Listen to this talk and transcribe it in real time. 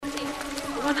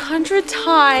100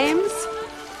 times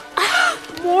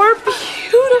more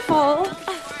beautiful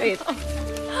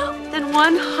than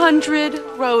 100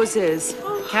 roses.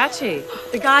 Catchy.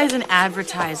 The guy's in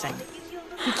advertising.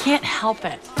 He can't help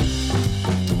it.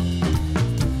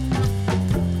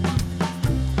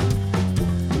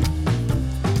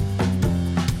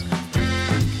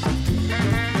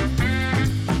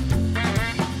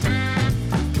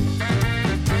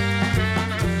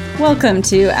 Welcome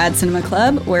to Ad Cinema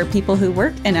Club, where people who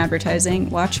work in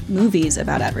advertising watch movies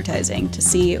about advertising to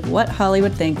see what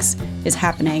Hollywood thinks is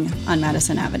happening on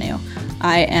Madison Avenue.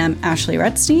 I am Ashley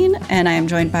Rutstein, and I am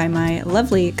joined by my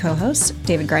lovely co-hosts,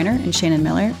 David Greiner and Shannon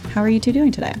Miller. How are you two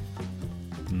doing today?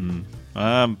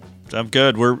 I'm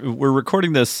good. We're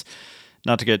recording this,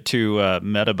 not to get too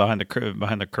meta behind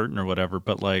the curtain or whatever,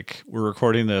 but like we're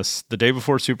recording this the day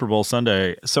before Super Bowl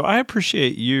Sunday. So I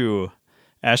appreciate you,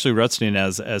 Ashley Rutstein,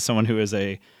 as someone who is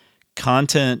a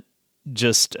content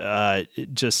just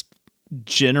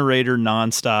generator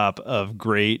nonstop of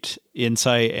great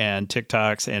insight and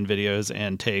TikToks and videos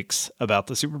and takes about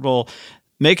the Super Bowl,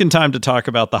 making time to talk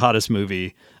about the hottest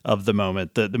movie of the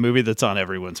moment, the movie that's on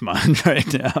everyone's mind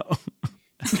right now.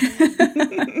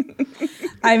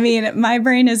 I mean, my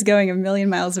brain is going a million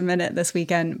miles a minute this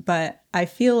weekend, but I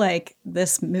feel like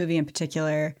this movie in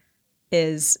particular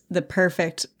is the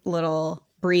perfect little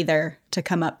breather to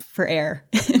come up for air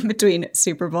in between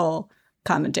Super Bowl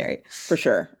commentary. For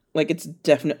sure. Like, it's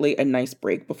definitely a nice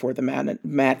break before the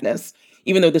madness,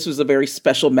 even though this was a very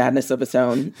special madness of its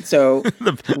own. So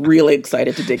really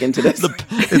excited to dig into this.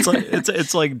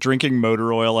 It's like drinking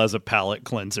motor oil as a palate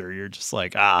cleanser. You're just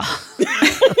like,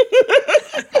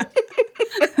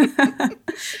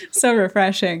 So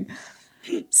refreshing.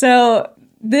 So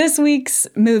this week's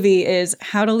movie is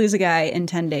How to Lose a Guy in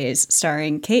 10 Days,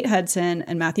 starring Kate Hudson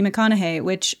and Matthew McConaughey,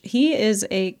 which he is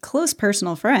a close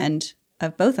personal friend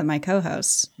of both of my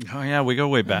co-hosts. Oh, yeah, we go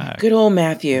way back. Good old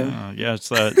Matthew. Yeah, it's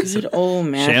good old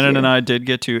Matthew. Shannon and I did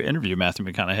get to interview Matthew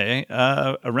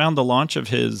McConaughey around the launch of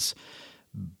his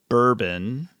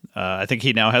bourbon. I think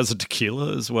he now has a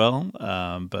tequila as well,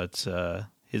 but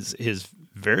his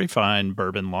very fine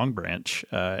bourbon Long Branch.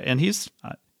 And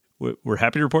we're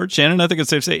happy to report, Shannon, I think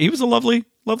it's safe to say, he was a lovely,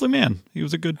 lovely man. He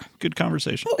was a good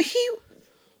conversation. Oh, he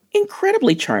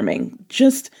incredibly charming,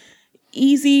 just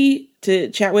easy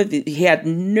to chat with. He had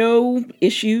no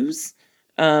issues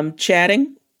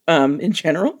chatting in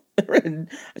general,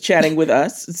 chatting with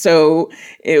us. So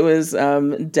it was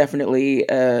definitely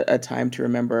a time to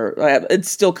remember.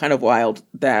 It's still kind of wild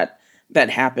that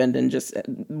happened, and just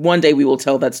one day we will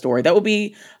tell that story. That will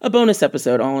be a bonus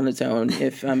episode all on its own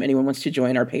if anyone wants to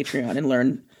join our Patreon and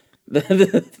learn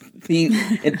the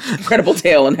incredible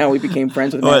tale and how we became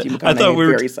friends with Matthew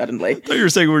McConaughey very suddenly. I thought you were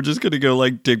saying we're just going to go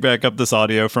like dig back up this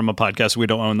audio from a podcast we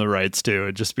don't own the rights to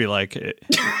and just be like, hey,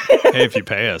 if you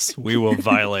pay us, we will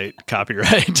violate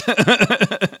copyright.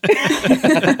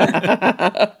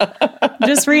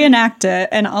 Just reenact it,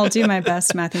 and I'll do my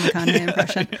best Matthew McConaughey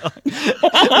impression.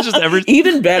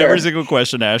 Even better. Every single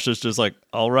question, Ash is just like,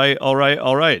 all right. All right.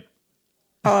 All right.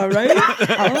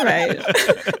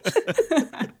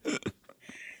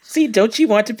 See, don't you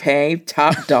want to pay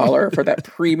top dollar for that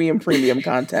premium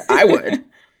content? I would.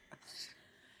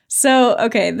 So,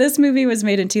 okay, this movie was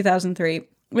made in 2003,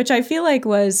 which I feel like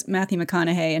was Matthew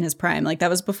McConaughey in his prime. Like, that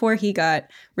was before he got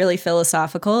really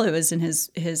philosophical. It was in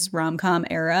his rom-com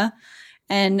era.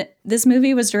 And this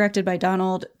movie was directed by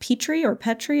Donald Petrie,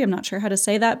 I'm not sure how to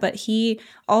say that, but he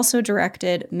also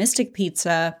directed Mystic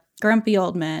Pizza, Grumpy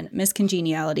Old Men, Miss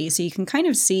Congeniality. So you can kind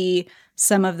of see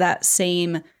some of that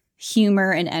same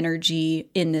humor and energy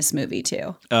in this movie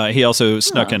too. He also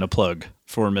snuck in a plug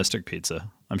for Mystic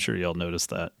Pizza. I'm sure y'all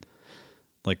noticed that.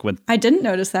 Like when I didn't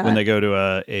notice that. When they go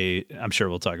to I'm sure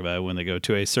we'll talk about it, when they go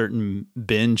to a certain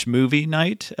binge movie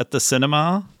night at the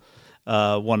cinema,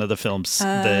 one of the films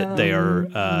that they are,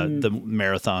 the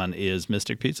marathon is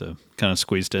Mystic Pizza, kind of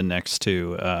squeezed in next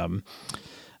to,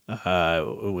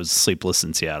 it was Sleepless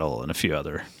in Seattle and a few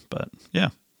other, but yeah,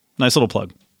 nice little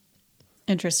plug.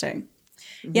 Interesting.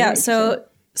 Yeah. So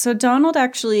Donald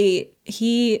actually,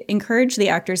 he encouraged the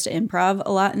actors to improv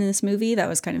a lot in this movie. That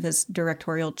was kind of his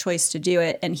directorial choice to do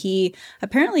it. And he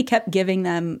apparently kept giving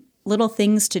them little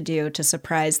things to do to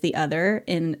surprise the other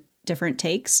in different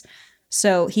takes.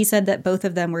 So he said that both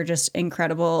of them were just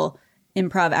incredible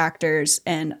improv actors,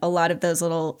 and a lot of those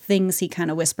little things he kind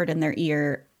of whispered in their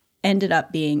ear ended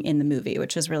up being in the movie,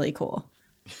 which is really cool.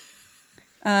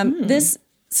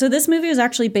 This movie was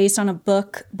actually based on a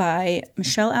book by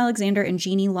Michelle Alexander and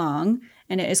Jeannie Long,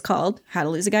 and it is called How to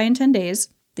Lose a Guy in 10 Days,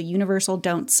 The Universal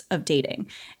Don'ts of Dating.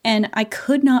 And I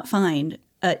could not find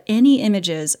any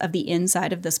images of the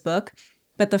inside of this book,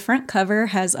 but the front cover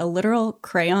has a literal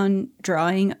crayon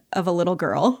drawing of a little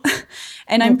girl.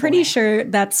 And I'm pretty sure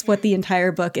that's what the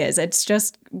entire book is. It's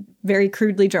just very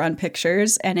crudely drawn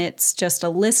pictures, and it's just a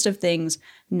list of things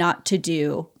not to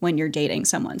do when you're dating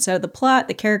someone. So the plot,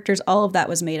 the characters, all of that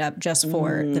was made up just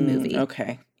for the movie.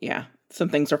 Okay. Yeah. Some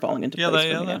things are falling into place.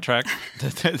 That track.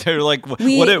 They're like, what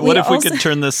if we could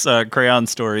turn this crayon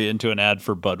story into an ad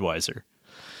for Budweiser?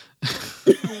 And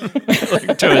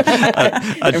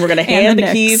we're going to hand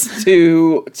the keys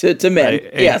to men.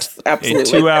 Yes,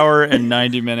 absolutely. A 2-hour and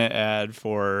 90-minute ad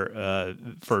for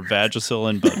Vagisil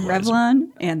and Budweiser. Revlon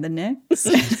and the Knicks.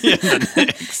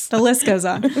 The list goes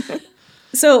on.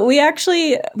 So we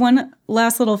actually, one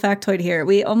last little factoid here,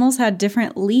 we almost had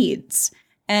different leads.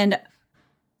 And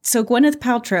so Gwyneth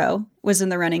Paltrow was in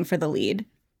the running for the lead.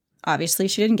 Obviously,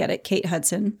 she didn't get it. Kate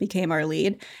Hudson became our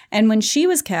lead. And when she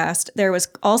was cast, there was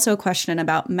also a question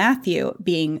about Matthew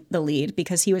being the lead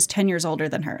because he was 10 years older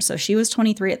than her. So she was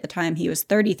 23 at the time. He was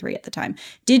 33 at the time.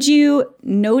 Did you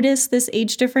notice this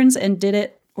age difference, and did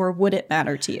it or would it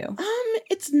matter to you?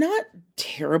 It's not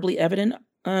terribly evident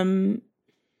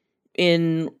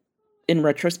in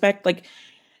retrospect. Like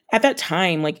at that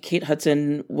time, like Kate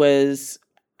Hudson was,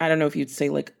 I don't know if you'd say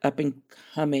like up and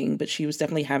coming, but she was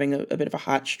definitely having a bit of a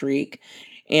hot streak.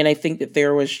 And I think that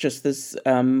there was just this,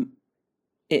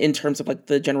 in terms of like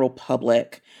the general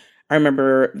public, I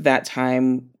remember that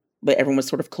time that everyone was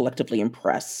sort of collectively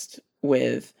impressed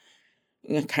with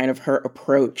kind of her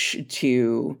approach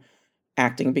to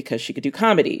acting, because she could do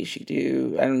comedy. She could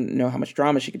do, I don't know how much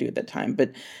drama she could do at that time,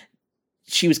 but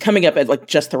she was coming up at like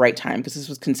just the right time, because this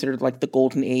was considered like the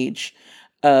golden age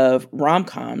of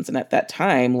rom-coms. And at that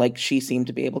time, like she seemed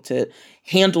to be able to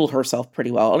handle herself pretty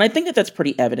well. And I think that that's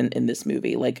pretty evident in this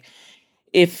movie. Like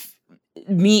I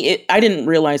didn't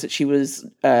realize that she was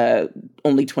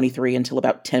only 23 until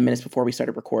about 10 minutes before we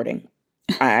started recording.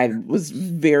 I was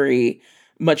very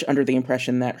much under the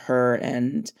impression that her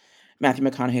and Matthew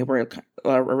McConaughey were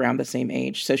around the same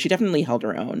age. So she definitely held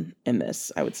her own in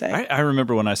this, I would say. I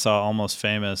remember when I saw Almost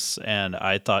Famous, and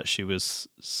I thought she was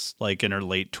like in her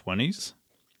late 20s.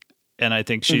 And I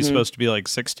think she's supposed to be like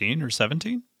 16 or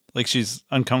 17. Like she's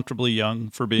uncomfortably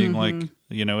young for being like,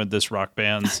 in this rock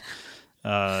band's,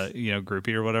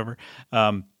 groupie or whatever.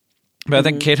 But I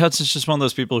think Kate Hudson's just one of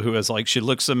those people who is like, she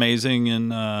looks amazing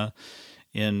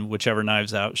in whichever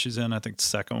Knives Out she's in. I think the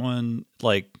second one,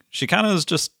 like she kind of is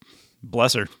just,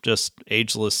 bless her, just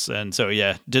ageless. And so,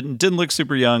 yeah, didn't look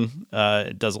super young.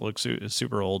 It doesn't look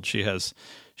super old. She has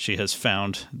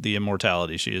found the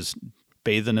immortality. She is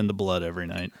bathing in the blood every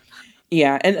night.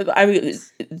 Yeah, and I mean,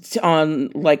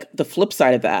 on like the flip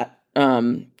side of that,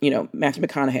 Matthew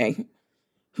McConaughey,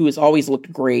 who has always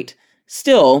looked great,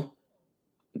 still,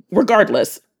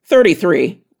 regardless,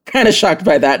 33. Kind of shocked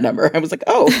by that number. I was like,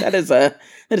 oh, that is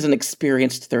an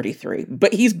experienced 33,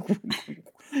 but he's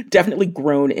definitely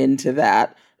grown into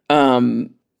that.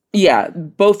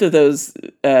 Both of those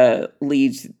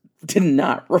leads did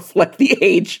not reflect the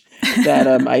age that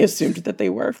I assumed that they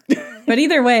were. But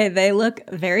either way, they look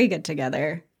very good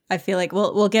together. I feel like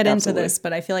we'll get Absolutely. into this,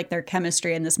 but I feel like their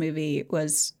chemistry in this movie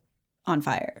was on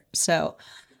fire. So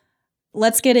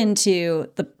let's get into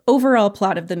the overall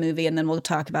plot of the movie, and then we'll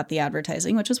talk about the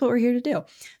advertising, which is what we're here to do.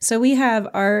 So we have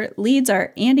our leads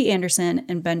are Andy Anderson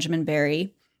and Benjamin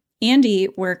Barry. Andy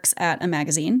works at a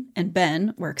magazine and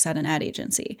Ben works at an ad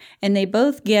agency, and they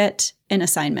both get an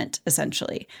assignment,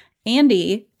 essentially.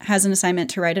 Andy has an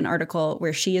assignment to write an article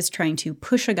where she is trying to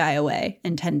push a guy away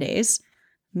in 10 days.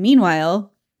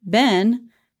 Meanwhile,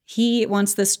 Ben, he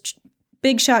wants this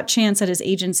big shot chance at his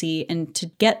agency, and to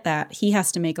get that, he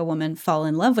has to make a woman fall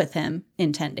in love with him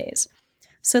in 10 days.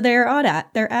 So they're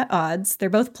at odds.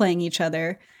 They're both playing each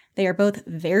other. They are both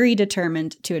very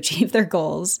determined to achieve their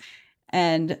goals.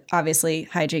 And obviously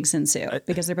hijinks ensue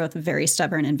because they're both very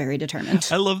stubborn and very determined.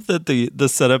 I love that the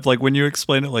setup, like when you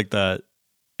explain it like that,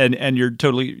 and you're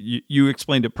totally, you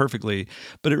explained it perfectly,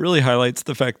 but it really highlights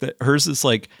the fact that hers is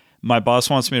like, my boss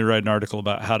wants me to write an article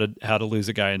about how to lose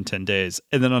a guy in 10 days.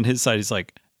 And then on his side, he's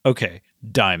like, okay,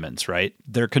 diamonds, right?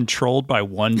 They're controlled by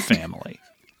one family.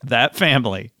 That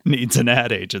family needs an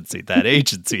ad agency. That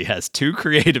agency has 2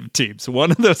 creative teams.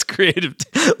 One of those creative,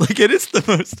 like it is the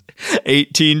most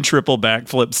 18 triple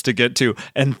backflips to get to.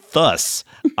 And thus,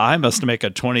 I must make a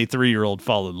 23-year-old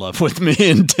fall in love with me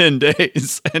in 10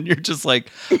 days. And you're just like,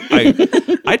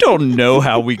 I don't know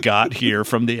how we got here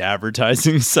from the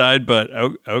advertising side, but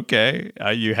okay.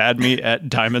 You had me at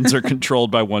diamonds are controlled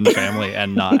by one family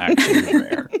and not actually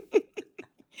rare.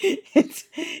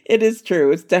 It is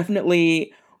true. It's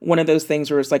definitely one of those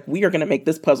things where it's like, we are going to make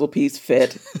this puzzle piece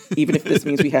fit, even if this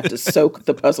means we have to soak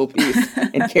the puzzle piece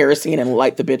in kerosene and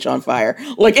light the bitch on fire.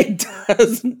 Like, it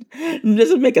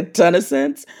doesn't make a ton of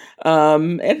sense.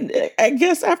 And I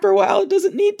guess after a while, it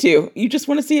doesn't need to. You just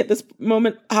want to see at this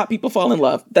moment hot people fall in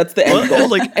love. That's the end goal.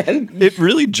 Like, it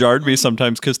really jarred me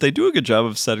sometimes because they do a good job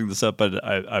of setting this up. But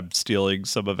I'm stealing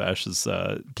some of Ash's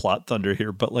plot thunder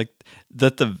here. But like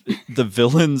that the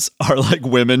villains are like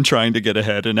women trying to get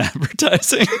ahead in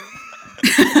advertising.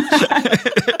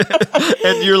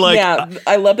 And you're like, yeah,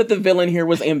 I love that the villain here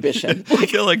was ambition.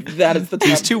 Like that is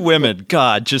these two women,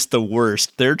 God, just the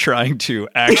worst. They're trying to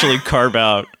actually carve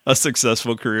out a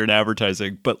successful career in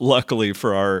advertising, but luckily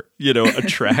for our,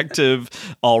 attractive,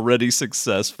 already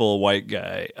successful white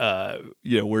guy,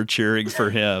 we're cheering for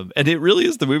him. And it really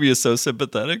is, the movie is so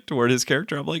sympathetic toward his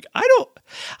character. I'm like, I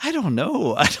don't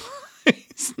know.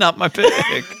 It's not my pick.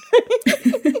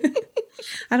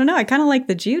 I don't know. I kind of like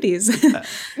the Judys.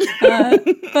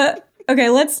 But okay,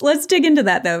 let's dig into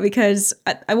that though, because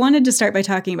I wanted to start by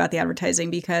talking about the advertising,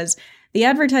 because the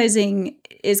advertising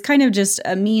is kind of just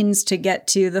a means to get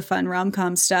to the fun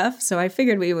rom-com stuff. So I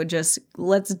figured we would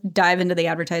let's dive into the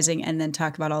advertising and then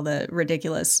talk about all the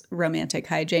ridiculous romantic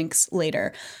hijinks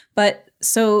later. But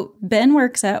so Ben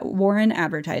works at Warren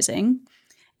Advertising,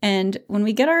 and when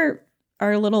we get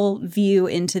our little view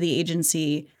into the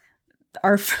agency,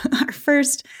 our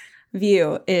first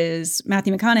view is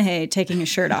Matthew McConaughey taking his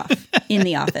shirt off in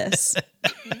the office.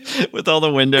 With all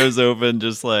the windows open,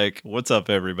 just like, what's up,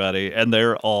 everybody? And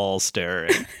they're all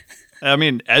staring. I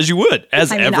mean, as you would,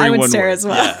 everyone I would stare as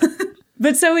well. Yeah.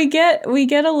 But so we get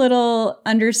a little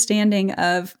understanding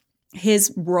of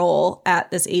his role at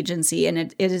this agency, and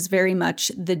it is very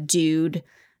much the dude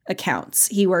accounts.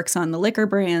 He works on the liquor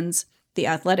brands, the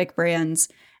athletic brands,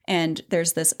 and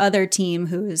there's this other team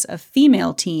who is a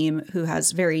female team who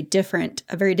has a very different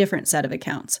set of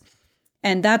accounts.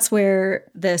 And that's where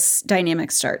this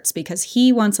dynamic starts, because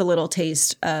he wants a little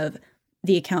taste of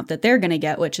the account that they're going to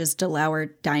get, which is DeLauer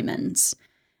Diamonds.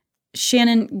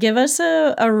 Shannon, give us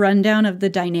a rundown of the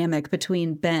dynamic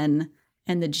between Ben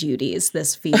and the Judys,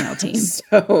 this female team.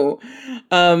 So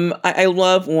I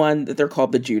love one that they're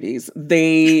called the Judys.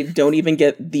 They don't even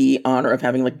get the honor of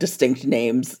having like distinct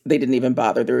names. They didn't even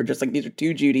bother. They were just like, these are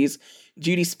two Judys.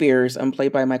 Judy Spears,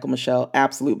 played by Michael Michelle,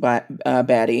 absolute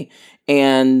baddie,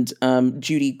 and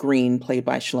Judy Green, played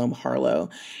by Shalom Harlow.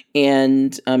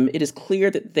 And it is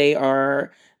clear that they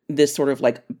are this sort of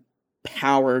like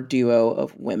power duo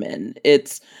of women.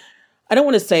 I don't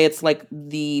want to say it's like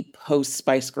the post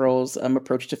Spice Girls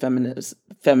approach to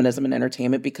feminism and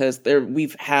entertainment, because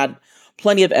we've had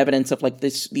plenty of evidence of like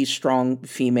these strong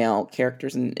female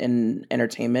characters in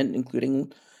entertainment,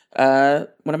 including one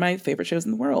of my favorite shows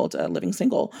in the world, Living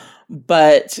Single.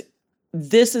 But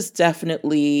this is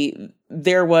definitely, how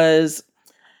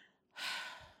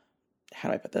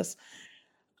do I put this?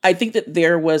 I think that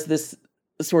there was this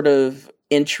sort of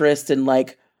interest in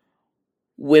like,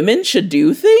 women should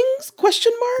do things, ?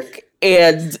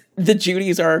 And the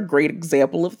Judys are a great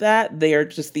example of that. They are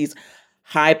just these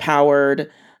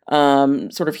high-powered,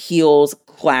 sort of heels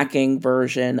clacking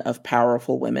version of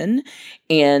powerful women.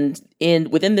 And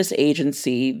within this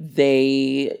agency,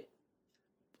 they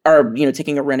are,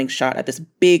 taking a running shot at this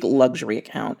big luxury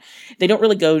account. They don't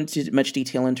really go into much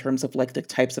detail in terms of like the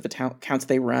types of accounts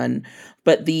they run,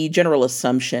 but the general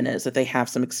assumption is that they have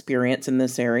some experience in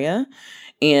this area.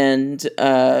 And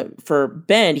for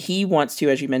Ben, he wants to,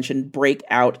 as you mentioned, break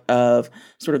out of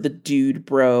sort of the dude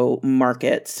bro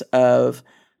markets of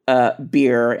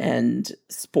beer and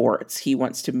sports. He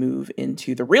wants to move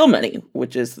into the real money,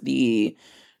 which is the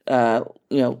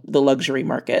luxury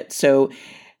market. So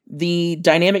the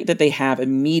dynamic that they have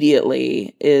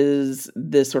immediately is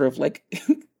this sort of like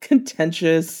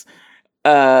contentious,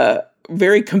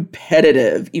 very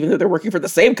competitive, even though they're working for the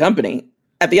same company.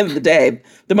 At the end of the day,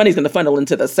 the money's going to funnel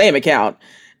into the same account.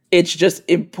 It's just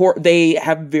important. They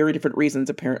have very different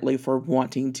reasons, apparently, for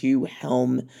wanting to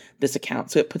helm this account.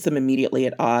 So it puts them immediately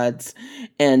at odds.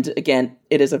 And again,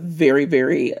 it is a very,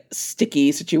 very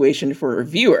sticky situation for a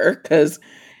viewer, because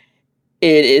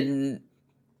I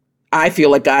feel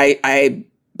like I,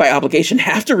 by obligation,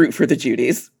 have to root for the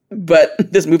Judys. But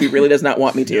this movie really does not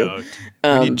want me to.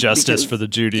 No, we need justice for the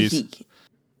Judys.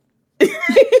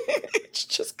 It's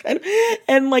just kind of,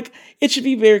 and like, it should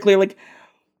be very clear, like,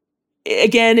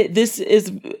 again, this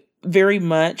is very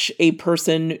much a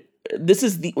person,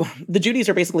 the Judys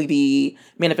are basically the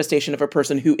manifestation of a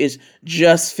person who is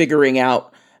just figuring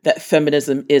out that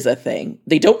feminism is a thing.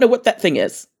 They don't know what that thing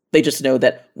is. They just know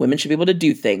that women should be able to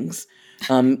do things.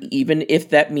 even if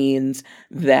that means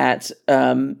that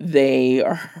they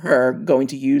are going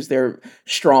to use their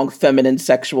strong feminine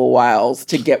sexual wiles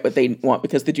to get what they want,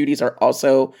 because the Judys are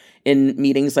also in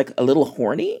meetings like a little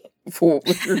horny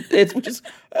with your kids, which is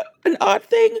an odd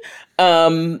thing.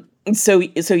 So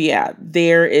yeah,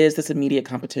 there is this immediate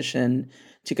competition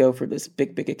to go for this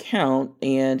big account.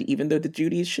 And even though the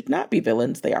Judys should not be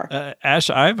villains, they are. Ash,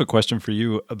 I have a question for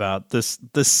you about this.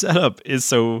 The setup is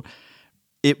so,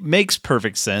 it makes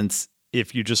perfect sense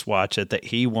if you just watch it, that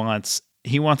he wants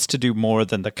to do more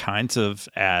than the kinds of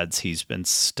ads he's been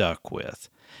stuck with,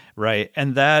 right?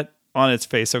 And that on its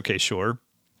face, okay, sure.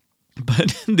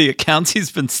 But the accounts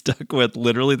he's been stuck with,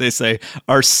 literally they say,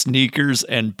 are sneakers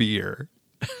and beer.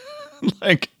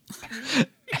 Like,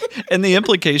 and the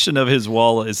implication of his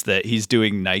wall is that he's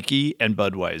doing Nike and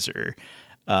Budweiser,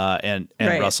 and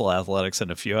right. Russell Athletics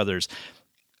and a few others.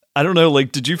 I don't know.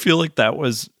 Like, did you feel like that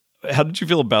was? How did you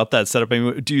feel about that setup? I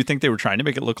mean, do you think they were trying to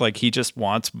make it look like he just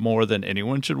wants more than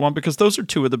anyone should want? Because those are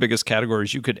two of the biggest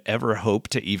categories you could ever hope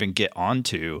to even get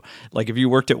onto. Like, if you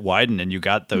worked at Wyden and you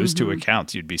got those two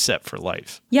accounts, you'd be set for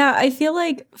life. Yeah, I feel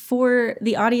like for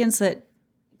the audience that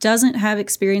doesn't have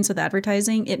experience with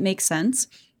advertising, it makes sense,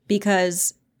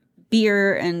 because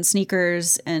beer and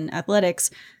sneakers and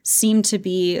athletics seem to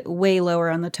be way lower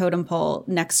on the totem pole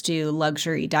next to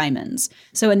luxury diamonds.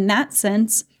 So in that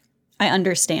sense, I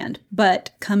understand.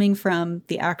 But coming from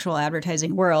the actual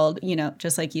advertising world, you know,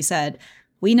 just like you said,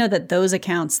 we know that those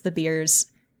accounts, the beers,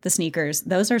 the sneakers,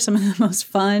 those are some of the most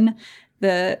fun,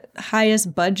 the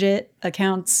highest budget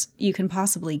accounts you can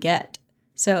possibly get.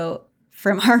 So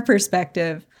from our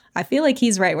perspective, I feel like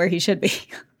he's right where he should be.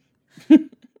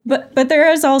 But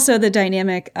there is also the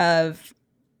dynamic of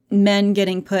men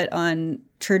getting put on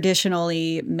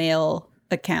traditionally male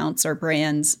accounts or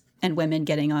brands and women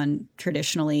getting on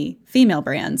traditionally female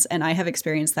brands. And I have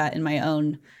experienced that in my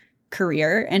own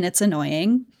career, and it's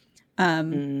annoying.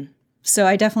 So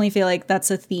I definitely feel like that's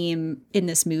a theme in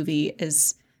this movie,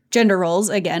 is gender roles.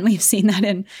 Again, we've seen that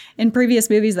in previous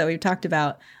movies that we've talked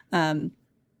about.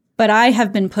 But I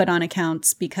have been put on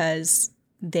accounts because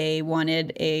they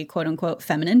wanted a quote unquote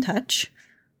feminine touch,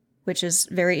 which is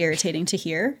very irritating to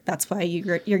hear. That's why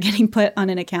you're getting put on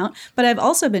an account. But I've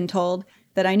also been told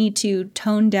that I need to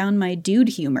tone down my dude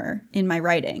humor in my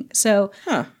writing. So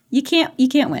you can't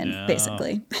win,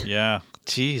 basically. Yeah.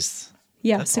 Jeez.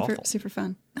 Yeah, That's super awful. super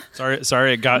fun.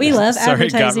 Sorry, it got We love sorry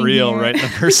it got advertising real here. right in the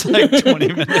first like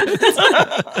 20 minutes.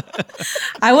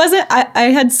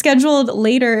 I had scheduled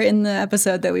later in the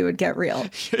episode that we would get real.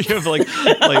 You have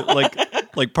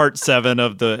like part 7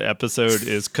 of the episode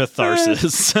is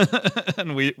catharsis,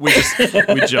 and we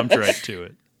jumped right to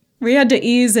it. We had to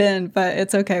ease in, but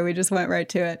it's okay. We just went right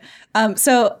to it.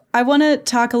 So I want to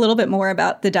talk a little bit more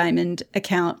about the Diamond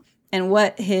account and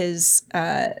what his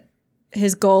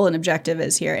goal and objective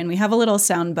is here. And we have a little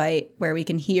soundbite where we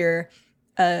can hear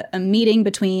a meeting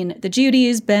between the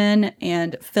Judys, Ben,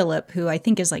 and Philip, who I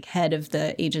think is like head of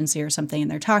the agency or something.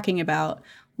 And they're talking about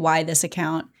why this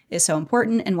account is so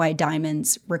important and why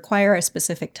diamonds require a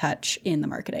specific touch in the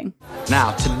marketing.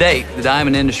 Now, to date, the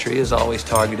diamond industry has always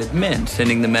targeted men,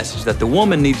 sending the message that the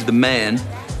woman needs the man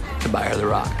to buy her the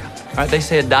rock. All right, they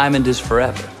say a diamond is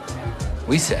forever.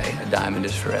 We say a diamond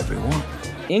is for everyone.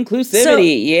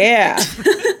 Inclusivity, yeah.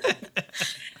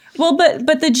 Well,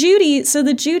 but the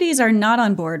Judys are not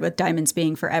on board with diamonds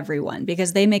being for everyone,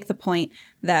 because they make the point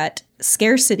that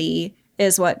scarcity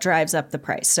is what drives up the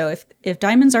price. So if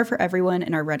diamonds are for everyone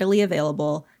and are readily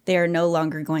available, they are no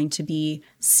longer going to be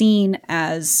seen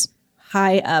as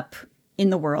high up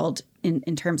in the world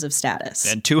in terms of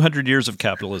status. And 200 years of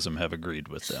capitalism have agreed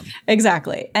with them.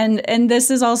 Exactly. And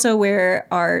this is also where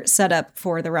our setup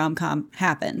for the rom-com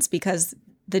happens, because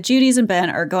the Judys and Ben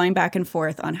are going back and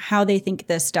forth on how they think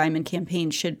this diamond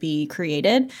campaign should be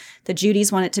created. The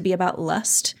Judys want it to be about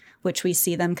lust, which we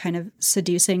see them kind of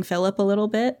seducing Philip a little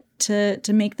bit to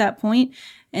make that point.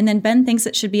 And then Ben thinks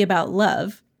it should be about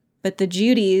love, but the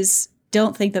Judys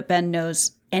don't think that Ben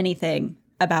knows anything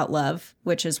about love,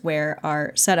 which is where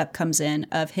our setup comes in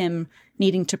of him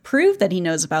needing to prove that he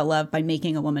knows about love by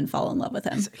making a woman fall in love with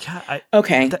him.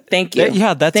 Thank you.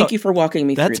 Thank you for walking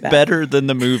me through that. That's better than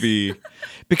the movie,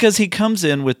 because he comes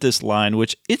in with this line,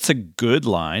 which it's a good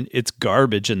line. It's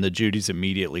garbage, and the Judys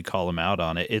immediately call him out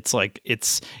on it. It's like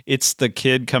it's the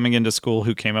kid coming into school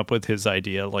who came up with his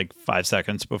idea like 5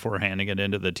 seconds before handing it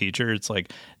into the teacher. It's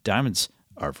like, diamonds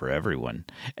are for everyone.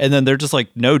 And then they're just like,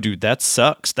 no, dude, that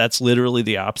sucks. That's literally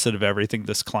the opposite of everything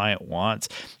this client wants.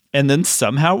 And then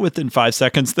somehow within 5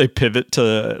 seconds, they pivot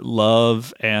to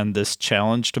love and this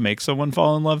challenge to make someone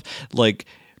fall in love. Like,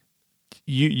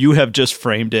 you have just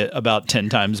framed it about 10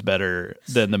 times better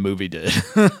than the movie did.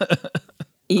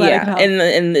 Yeah,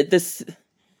 and this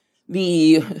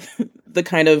the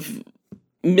kind of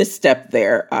misstep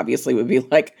there obviously would be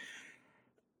like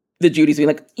the Judy's being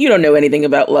like, you don't know anything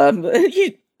about love.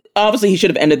 Obviously, he should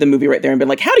have ended the movie right there and been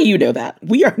like, how do you know that?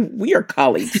 We are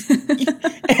colleagues.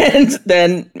 And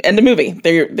then end the movie.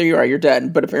 There you are. You're done.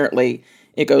 But apparently,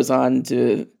 it goes on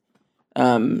to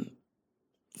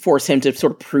force him to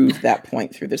sort of prove that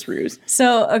point through this ruse.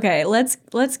 So, okay,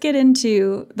 let's get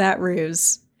into that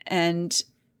ruse. And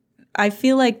I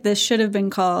feel like this should have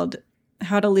been called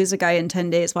How to Lose a Guy in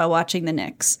 10 Days While Watching the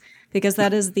Knicks, because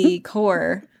that is the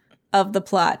core of the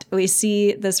plot. We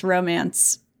see this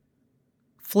romance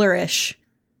flourish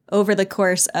over the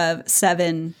course of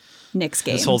 7 Knicks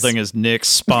games. This whole thing is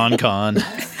Knicks SpawnCon.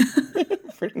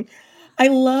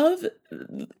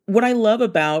 What I love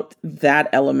about that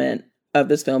element of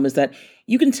this film is that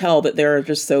you can tell that there are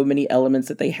just so many elements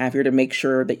that they have here to make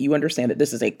sure that you understand that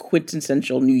this is a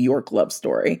quintessential New York love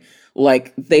story.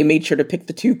 Like, they made sure to pick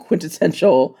the 2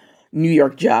 quintessential New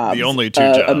York jobs. The only 2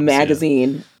 jobs. A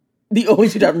magazine. Yeah. The only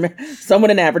 2 jobs.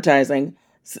 Someone in advertising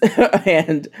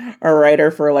and a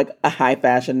writer for like a high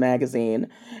fashion magazine.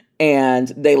 And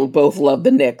they both love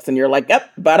the Knicks. And you're like, yep,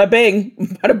 bada bing,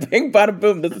 bada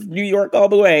boom. This is New York all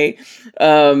the way.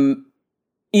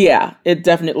 Yeah, it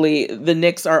definitely, the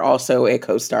Knicks are also a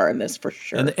co-star in this for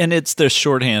sure. And it's the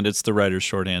shorthand, it's the writer's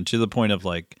shorthand to the point of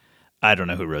like, I don't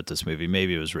know who wrote this movie.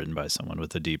 Maybe it was written by someone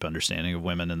with a deep understanding of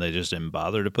women and they just didn't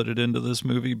bother to put it into this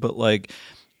movie. But like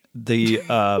they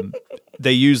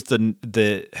use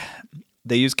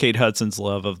they use Kate Hudson's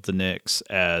love of the Knicks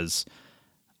as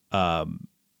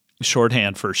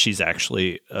shorthand for she's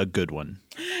actually a good one.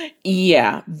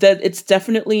 Yeah, that it's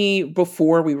definitely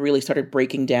before we really started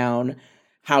breaking down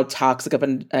how toxic of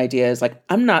an idea is. Like,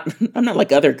 I'm not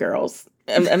like other girls.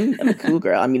 I'm a cool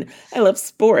girl. I mean, I love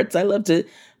sports. I love to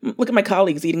look at my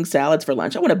colleagues eating salads for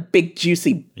lunch. I want a big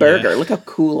juicy burger. Yeah. Look how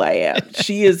cool I am.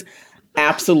 She is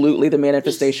absolutely the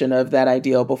manifestation of that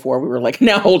ideal before we were like,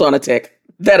 now hold on a tick.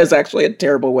 That is actually a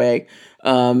terrible way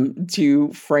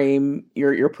to frame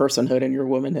your personhood and your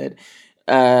womanhood.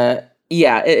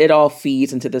 Yeah, it all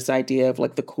feeds into this idea of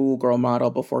like the cool girl model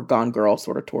before Gone Girl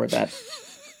sort of tore that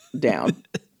down,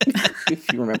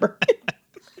 if you remember.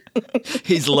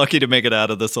 He's lucky to make it out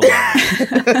of this alive.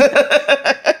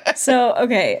 So,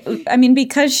 okay, I mean,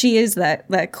 because she is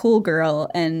that cool girl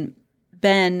and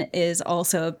Ben is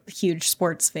also a huge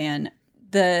sports fan,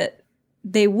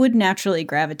 they would naturally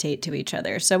gravitate to each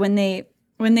other. So when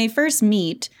they first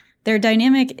meet, their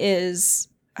dynamic is,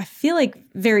 I feel like,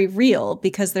 very real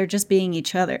because they're just being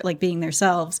each other, like being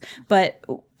themselves. But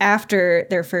after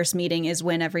their first meeting is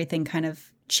when everything kind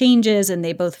of changes and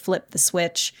they both flip the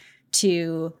switch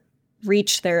to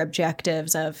reach their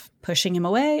objectives of pushing him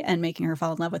away and making her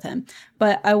fall in love with him.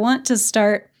 But I want to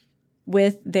start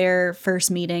with their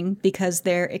first meeting because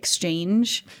their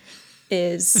exchange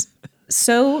is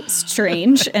so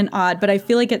strange and odd, but I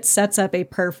feel like it sets up a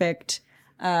perfect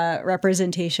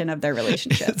representation of their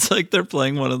relationship. It's like they're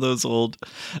playing one of those old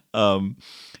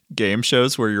game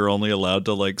shows where you're only allowed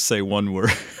to like say one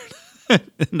word.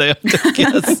 And they have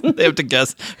to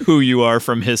guess who you are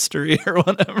from history or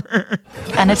whatever.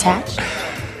 Unattached?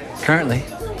 Currently.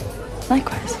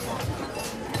 Likewise.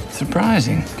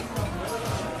 Surprising.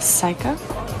 Psycho?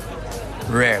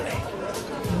 Rarely.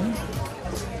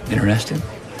 Interested?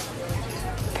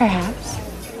 Perhaps.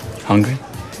 Hungry?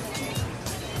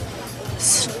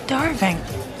 Starving.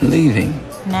 Leaving.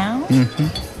 Now?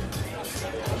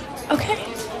 Mm-hmm. Okay.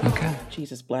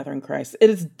 Jesus, blathering Christ. It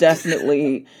is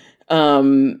definitely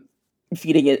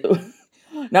feeding it.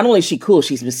 Not only is she cool,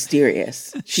 she's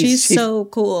mysterious. She's so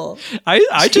cool.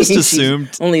 I just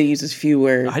assumed only uses few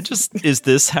words. Is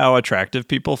this how attractive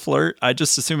people flirt? I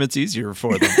just assume it's easier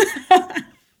for them.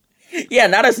 Yeah,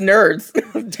 not as nerds.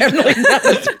 Definitely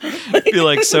not. I feel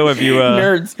like, so have you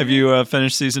nerds. Have you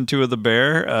finished season 2 of The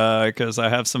Bear? Because I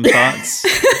have some thoughts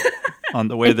on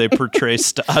the way they portray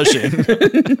staging.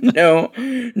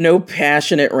 No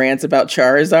passionate rants about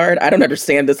Charizard. I don't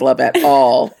understand this love at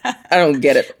all. I don't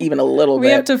get it even a little bit.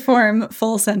 We have to form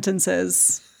full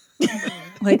sentences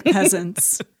like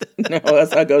peasants. No,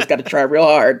 that's how it goes. Got to try real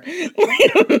hard.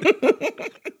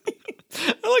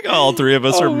 I like how all 3 of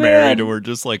us are married and we're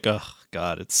just like, oh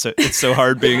God, it's so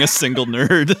hard being a single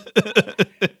nerd.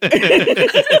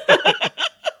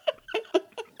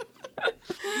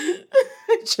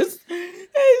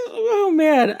 Oh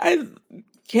man,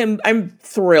 I'm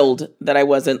thrilled that I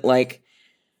wasn't like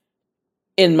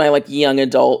in my like young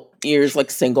adult years, like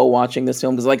single watching this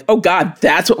film, because like, oh God,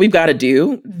 that's what we've got to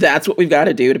do. That's what we've got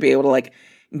to do to be able to like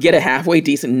get a halfway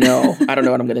decent. No, I don't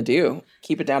know what I'm gonna do.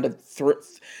 Keep it down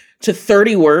to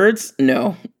 30 words.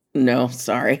 No,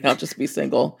 sorry, I'll just be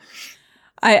single.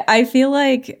 I feel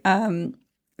like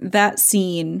that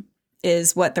scene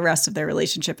is what the rest of their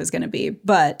relationship is going to be.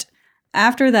 But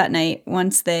after that night,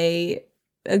 once they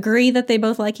agree that they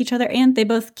both like each other and they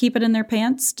both keep it in their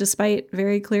pants, despite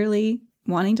very clearly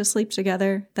wanting to sleep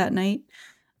together that night,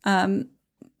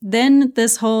 then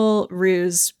this whole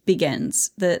ruse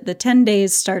begins. The 10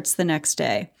 days starts the next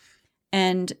day.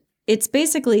 And it's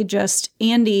basically just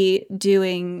Andy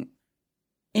doing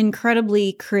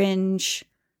incredibly cringe,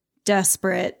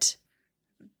 desperate,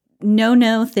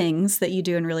 no things that you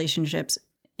do in relationships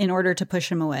in order to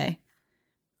push him away.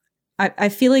 I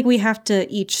feel like we have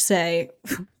to each say,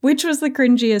 which was the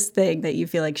cringiest thing that you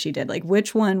feel like she did? Like,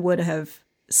 which one would have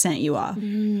sent you off?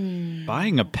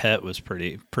 Buying a pet was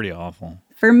pretty awful.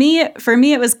 For me,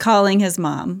 it was calling his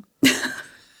mom.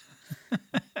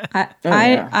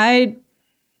 I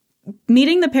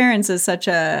meeting the parents is such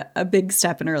a big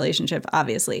step in a relationship,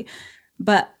 obviously.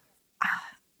 But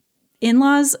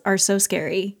in-laws are so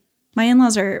scary. My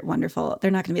in-laws are wonderful.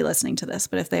 They're not going to be listening to this,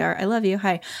 but if they are, I love you.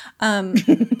 Hi.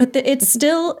 But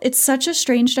it's such a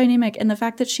strange dynamic. And the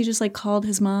fact that she just like called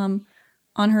his mom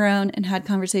on her own and had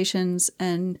conversations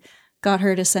and got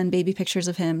her to send baby pictures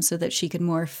of him so that she could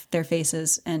morph their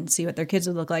faces and see what their kids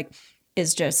would look like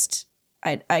is just,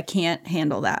 I can't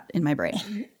handle that in my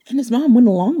brain. And his mom went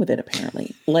along with it,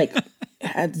 apparently. Like,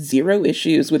 had zero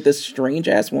issues with this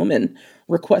strange-ass woman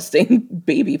requesting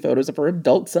baby photos of her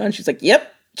adult son. She's like,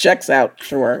 yep, checks out.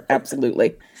 Sure,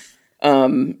 absolutely.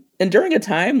 And during a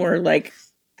time where, like,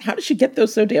 how did she get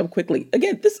those so damn quickly?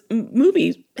 Again, this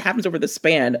movie happens over the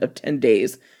span of 10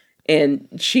 days. And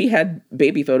she had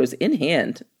baby photos in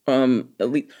hand,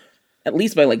 at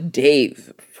least by like day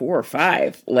 4 or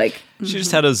 5. Like, she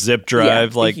just had a zip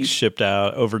drive shipped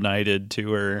out, overnighted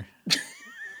to her.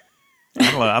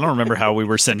 I don't remember how we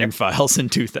were sending files in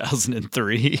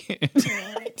 2003.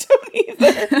 I don't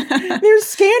either. There's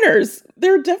scanners.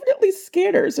 There are definitely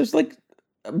scanners. There's like,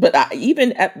 but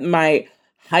even at my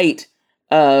height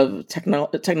of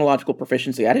technological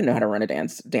proficiency, I didn't know how to run a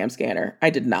damn scanner. I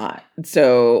did not.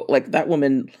 So like that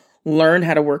woman learned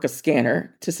how to work a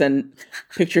scanner to send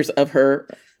pictures of her,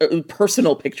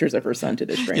 personal pictures of her son to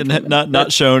this strange woman.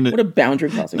 Not shown. What a boundary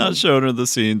crossing. Not shown are the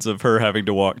scenes of her having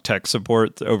to walk tech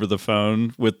support over the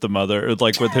phone with the mother,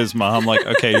 like with his mom. Like,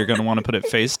 okay, you're going to want to put it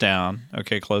face down.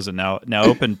 Okay, close it now. Now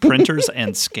open printers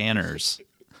and scanners.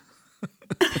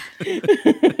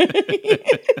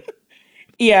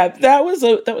 Yeah, that was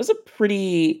a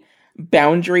pretty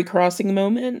boundary crossing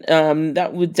moment.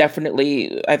 That would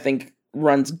definitely, I think,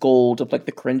 runs gold of like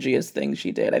the cringiest thing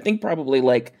she did. I think probably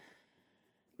like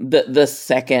the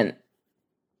second,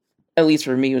 at least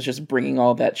for me, was just bringing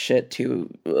all that shit to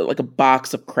like a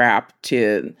box of crap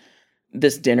to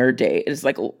this dinner date. It's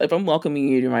like, if I'm welcoming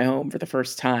you to my home for the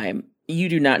first time, you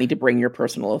do not need to bring your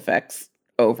personal effects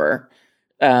over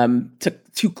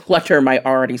to clutter my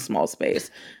already small space.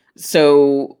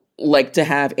 So, like, to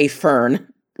have a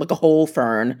fern, like a whole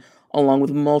fern, along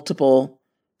with multiple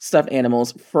stuffed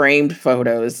animals, framed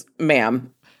photos,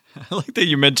 ma'am. I like that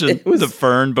you mentioned the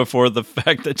fern before the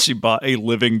fact that she bought a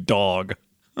living dog.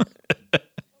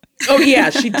 Oh, yeah,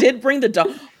 she did bring the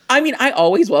dog. I mean, I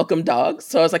always welcome dogs,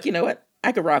 so I was like, you know what?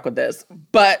 I could rock with this.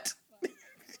 But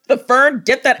the fern,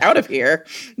 get that out of here.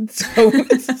 So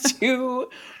it's too...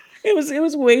 It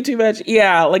was way too much.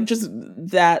 Yeah, like just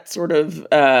that sort of,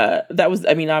 that was,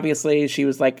 I mean, obviously she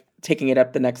was like taking it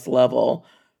up the next level.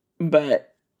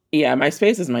 But yeah, my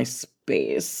space is my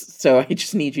space. So I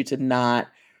just need you to not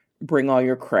bring all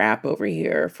your crap over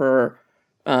here for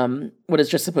what is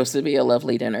just supposed to be a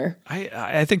lovely dinner.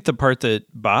 I think the part that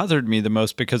bothered me the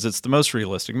most, because it's the most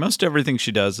realistic, most everything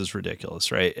she does is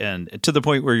ridiculous, right? And to the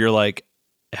point where you're like,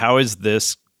 how is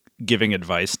this giving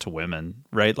advice to women,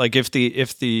 right? Like if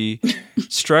the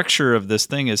structure of this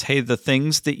thing is, hey, the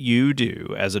things that you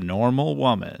do as a normal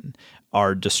woman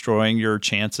are destroying your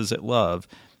chances at love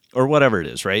or whatever it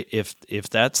is, right? If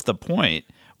that's the point,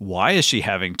 why is she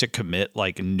having to commit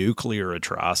like nuclear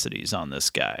atrocities on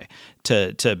this guy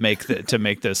to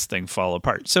make this thing fall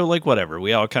apart? So like whatever,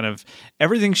 we all kind of,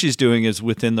 everything she's doing is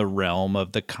within the realm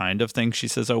of the kind of thing she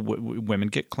says, oh, women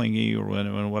get clingy or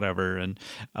whatever. And,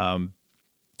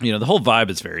 you know, the whole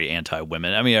vibe is very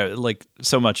anti-women. I mean, like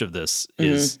so much of this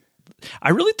is, I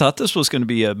really thought this was going to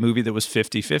be a movie that was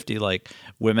 50-50. Like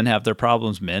women have their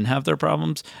problems, men have their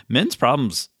problems. Men's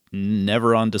problems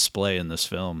never on display in this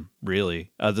film, really,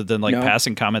 other than like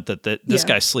passing comment that this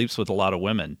guy sleeps with a lot of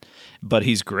women, but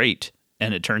he's great.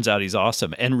 and it turns out he's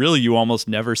awesome. And really, you almost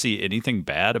never see anything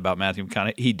bad about Matthew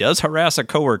McConaughey. He does harass a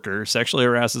coworker, sexually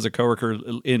harasses a coworker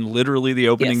in literally the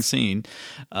opening scene.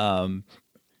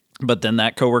 But then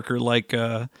that coworker like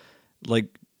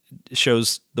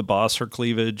shows the boss her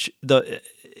cleavage.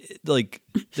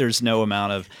 There's no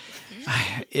amount of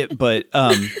it, but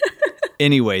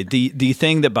anyway, the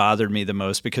thing that bothered me the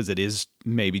most, because it is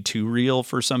maybe too real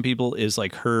for some people, is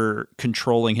like her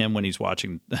controlling him when he's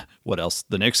watching the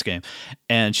Knicks game,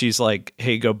 and she's like,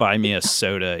 "Hey, go buy me a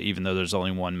soda," even though there's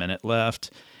only 1 minute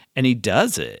left, and he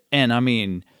does it. And I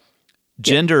mean,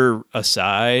 gender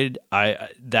aside,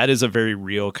 that is a very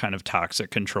real kind of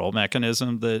toxic control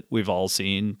mechanism that we've all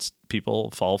seen people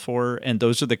fall for, and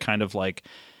those are the kind of, like,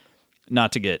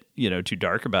 not to get too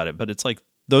dark about it, but it's like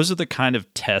those are the kind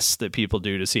of tests that people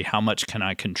do to see how much can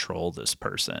I control this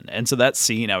person. And so that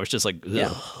scene, I was just like,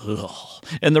 ugh.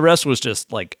 And the rest was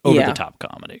just like over the top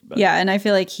comedy. But. Yeah, and I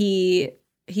feel like he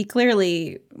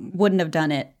clearly wouldn't have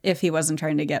done it if he wasn't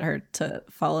trying to get her to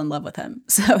fall in love with him.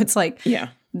 So it's like,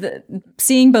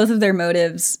 seeing both of their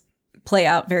motives play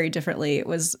out very differently, it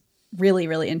was really,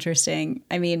 really interesting.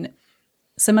 I mean,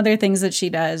 some other things that she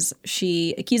does,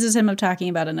 she accuses him of talking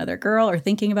about another girl or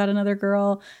thinking about another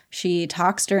girl. She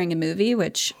talks during a movie,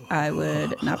 which I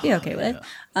would not be okay with.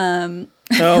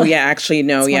 Actually,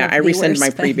 no. Yeah, I rescinded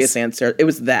my previous answer. It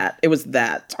was that.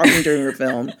 Talking during her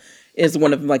film is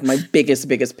one of like my biggest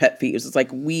pet peeves. It's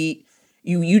like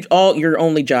your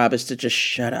only job is to just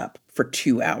shut up for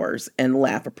 2 hours and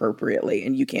laugh appropriately,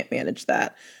 and you can't manage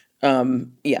that. No.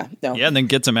 Yeah, and then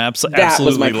gets him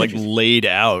absolutely like laid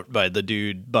out by the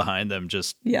dude behind them,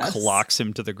 just clocks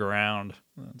him to the ground.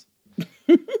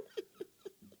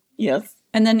 Yes.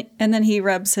 And then he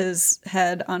rubs his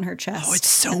head on her chest. Oh, it's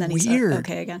so and then weird. He's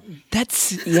okay again. But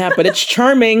it's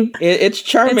charming. It's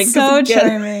charming. It's so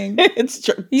charming.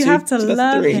 You have to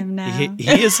love him now.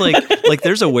 He is like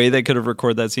there's a way they could have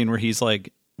recorded that scene where he's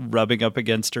like rubbing up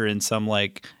against her in some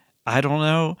like, I don't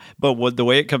know, but the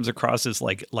way it comes across is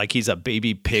like he's a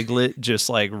baby piglet just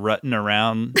like rutting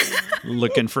around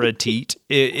looking for a teat.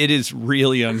 It is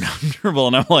really uncomfortable,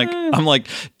 and I'm like,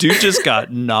 dude just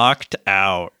got knocked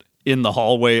out in the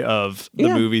hallway of the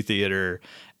movie theater,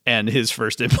 and his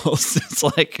first impulse is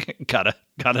like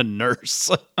gotta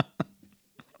nurse.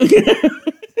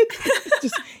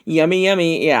 Just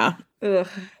yummy, yeah. Ugh.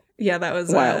 Yeah, that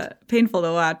was painful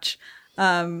to watch.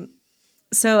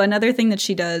 So another thing that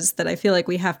she does that I feel like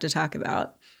we have to talk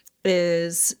about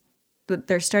is that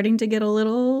they're starting to get a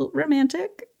little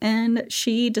romantic, and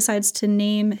she decides to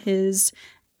name his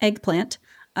eggplant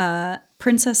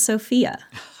Princess Sophia.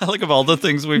 I like of all the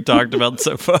things we've talked about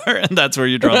so far, and that's where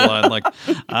you draw the line. Like,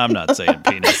 I'm not saying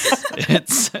penis.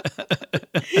 It's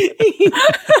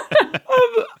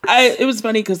it was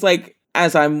funny because like,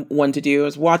 as I'm one to do, I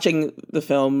was watching the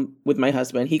film with my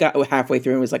husband. He got halfway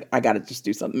through and was like, I got to just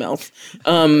do something else.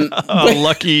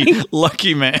 Lucky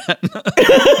man.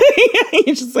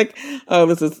 He's just like,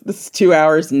 oh, this is 2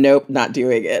 hours. Nope, not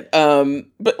doing it.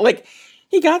 But like,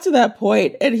 he got to that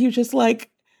point and he was just like,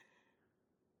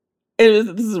 this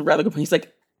is a rather good point. He's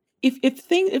like,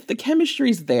 if the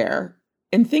chemistry's there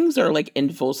and things are like in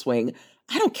full swing,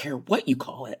 I don't care what you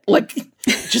call it. Like,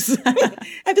 just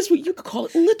at this point, you could call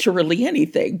it literally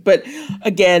anything. But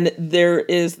again, there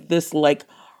is this like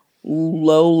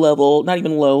low level, not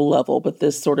even low level, but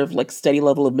this sort of like steady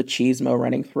level of machismo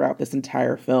running throughout this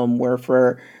entire film, where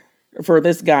for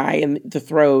this guy in the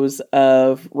throes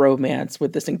of romance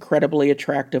with this incredibly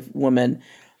attractive woman,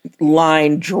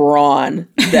 line drawn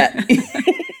that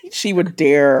she would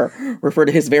dare refer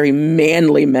to his very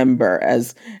manly member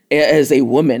as a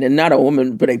woman, and not a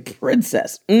woman, but a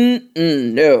princess.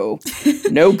 No girls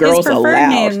his preferred allowed.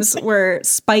 Names were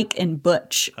Spike and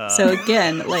Butch. So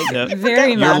again, like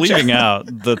very You're much. leaving out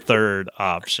the third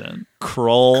option.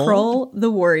 Kroll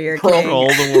the Warrior King. Kroll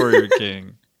the Warrior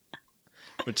King.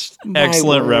 Which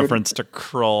excellent reference to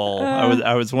Kroll.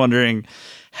 I was wondering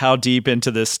how deep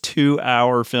into this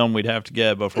 2-hour film we'd have to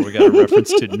get before we got a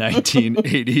reference to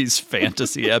 1980s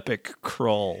fantasy epic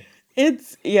Kroll.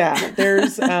 There's I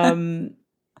don't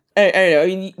know. I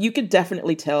mean, you could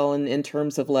definitely tell in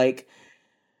terms of like,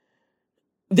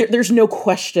 there's no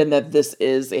question that this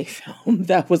is a film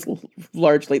that was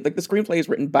largely, like, the screenplay is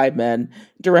written by men,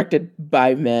 directed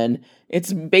by men.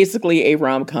 It's basically a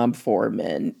rom-com for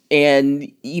men. And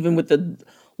even with the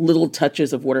little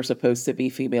touches of what are supposed to be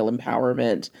female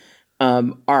empowerment,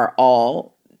 are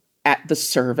all at the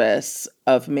service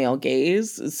of male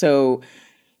gaze. So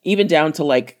even down to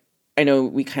like, I know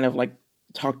we kind of like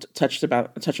touched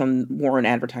on war and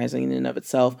advertising in and of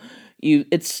itself.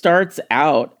 It starts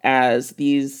out as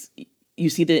these, you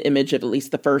see the image of at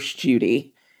least the first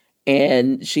Judy,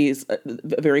 and she's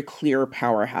a very clear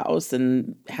powerhouse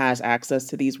and has access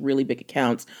to these really big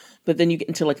accounts. But then you get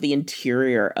into like the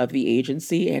interior of the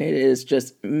agency, and it is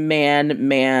just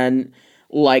man,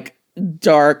 like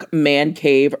dark man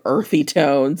cave, earthy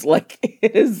tones. Like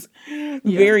it is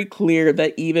very clear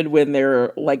that even when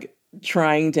they're like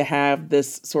trying to have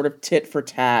this sort of tit for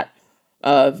tat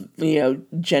of,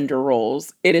 gender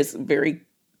roles, it is very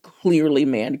clearly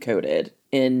man coded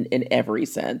in every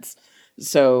sense.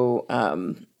 So,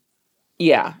 fun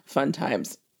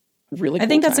times. Really cool. I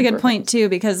think that's a time good point too,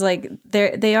 because like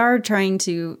they are trying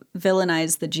to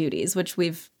villainize the Judys, which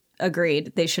we've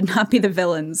agreed they should not be the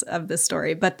villains of the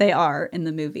story, but they are in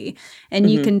the movie. And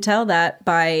you can tell that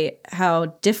by how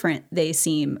different they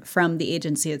seem from the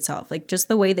agency itself. Like just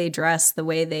the way they dress, the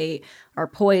way they are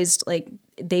poised, like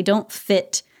they don't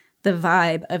fit the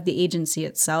vibe of the agency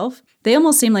itself. They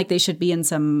almost seem like they should be in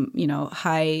some,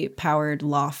 high-powered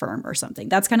law firm or something.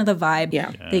 That's kind of the vibe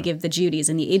they give the Judys.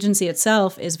 And the agency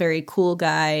itself is very cool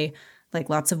guy, like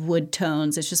lots of wood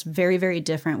tones. It's just very, very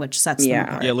different, which sets them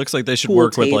apart. Yeah, it looks like they should Cool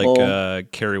work table. with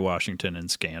like Kerry Washington in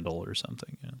Scandal or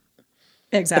something. Yeah.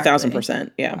 Exactly.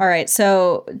 1,000%. Yeah. All right.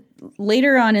 So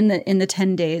later on in the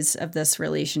 10 days of this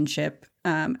relationship,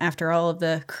 after all of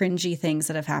the cringy things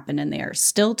that have happened, and they are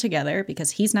still together because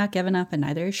he's not given up and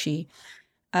neither is she,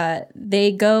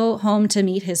 they go home to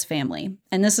meet his family.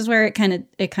 And this is where it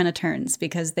kind of turns,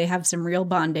 because they have some real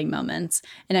bonding moments.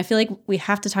 And I feel like we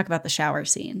have to talk about the shower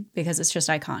scene because it's just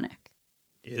iconic.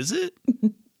 Is it?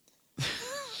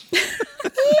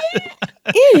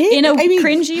 In a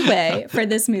cringy way for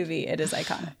this movie, it is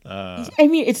iconic.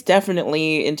 It's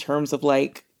definitely, in terms of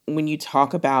like when you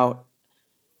talk about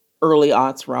early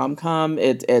aughts rom-com,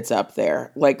 it's up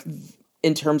there. Like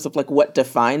in terms of like what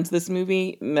defines this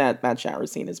movie, that shower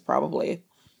scene is probably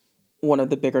one of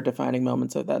the bigger defining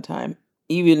moments of that time.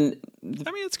 Even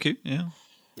it's cute. Yeah.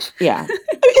 Yeah.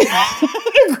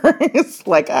 It's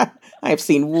like I've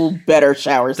seen better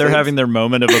shower scenes. They're having their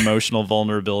moment of emotional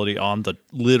vulnerability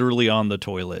literally on the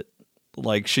toilet.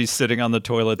 Like she's sitting on the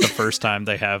toilet the first time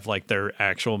they have like their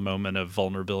actual moment of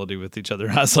vulnerability with each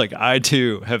other. I was like, I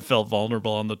too have felt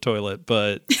vulnerable on the toilet,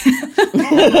 but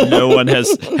no one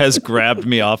has grabbed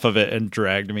me off of it and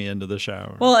dragged me into the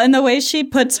shower. Well, and the way she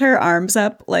puts her arms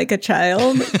up like a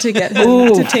child to get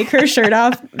him to take her shirt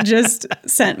off just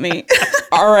sent me.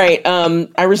 All right.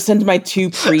 I rescind my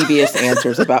 2 previous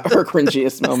answers about her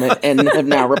cringiest moment and have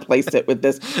now replaced it with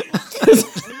this.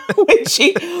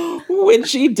 When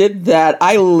she did that,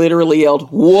 I literally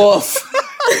yelled, "Woof!"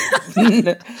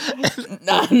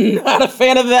 Not a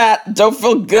fan of that. Don't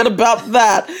feel good about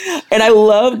that. And I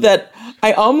love that.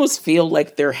 I almost feel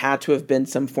like there had to have been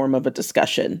some form of a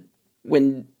discussion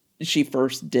when she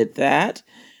first did that,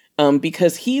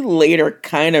 because he later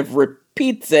kind of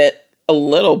repeats it a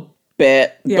little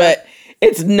bit, but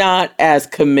it's not as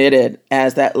committed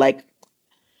as that, like,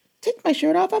 take my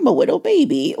shirt off, I'm a little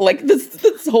baby. Like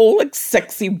this whole like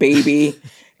sexy baby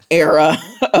era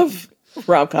of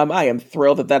rom-com. I am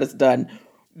thrilled that is done.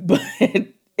 But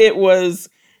it was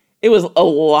a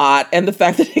lot. And the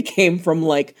fact that it came from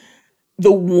like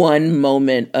the one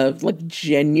moment of like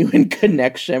genuine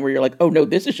connection where you're like, oh no,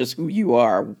 this is just who you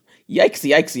are. Yikes,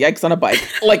 yikes, yikes on a bike.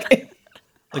 Like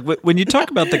when you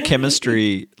talk about the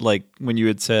chemistry, like when you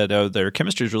had said, oh, their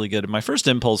chemistry is really good, my first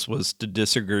impulse was to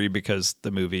disagree because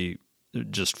the movie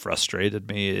just frustrated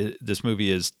me. This movie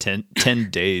is 10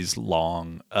 days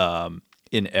long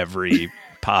in every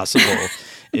possible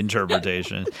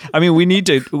interpretation. I mean, we need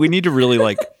to really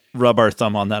like rub our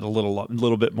thumb on that a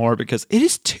little bit more, because it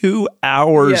is 2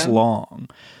 hours long.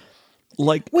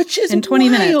 Like, which is in 20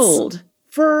 wild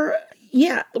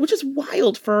minutes. Which is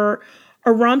wild for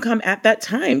a rom-com at that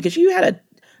time, because you had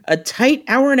a tight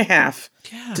hour and a half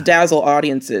to dazzle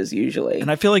audiences usually. And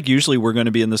I feel like usually we're going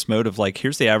to be in this mode of like,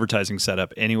 here's the advertising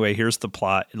setup. Anyway, here's the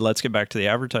plot. Let's get back to the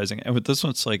advertising. And with this one,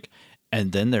 it's like,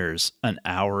 and then there's an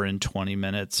hour and 20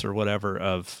 minutes or whatever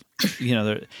of,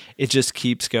 it just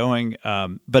keeps going.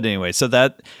 But anyway, so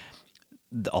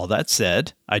all that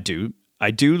said, I do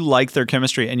like their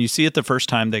chemistry, and you see it the first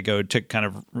time they go to kind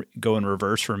of go in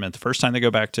reverse for a minute. The first time they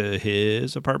go back to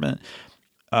his apartment,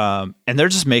 and they're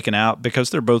just making out because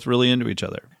they're both really into each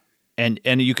other. And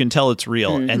you can tell it's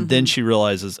real. Mm-hmm. And then she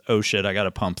realizes, oh shit, I got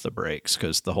to pump the brakes,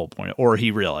 because the whole point, or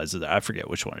he realizes that, I forget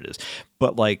which one it is.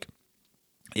 But like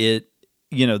it,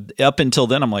 up until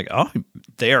then, I'm like, oh,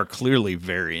 they are clearly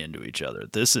very into each other.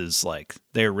 This is like,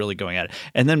 they're really going at it.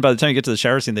 And then by the time you get to the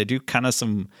shower scene, they do kind of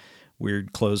some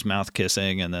weird closed mouth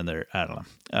kissing. And then I don't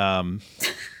know.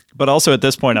 But also at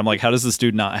this point, I'm like, how does this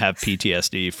dude not have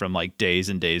PTSD from like days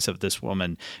and days of this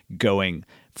woman going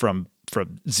from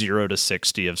 0 to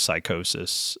 60 of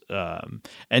psychosis?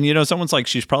 And you know, someone's like,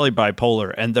 she's probably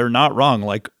bipolar, and they're not wrong.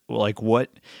 Like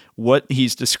what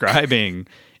he's describing,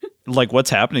 like what's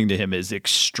happening to him is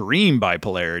extreme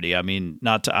bipolarity. I mean,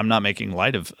 I'm not making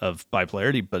light of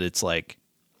bipolarity, but it's like,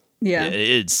 Yeah.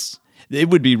 It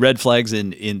would be red flags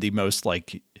in the most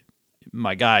like,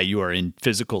 my guy, you are in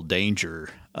physical danger.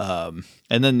 And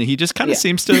then he just kind of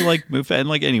seems to like move and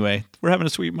like, anyway, we're having a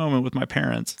sweet moment with my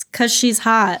parents. Because she's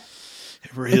hot.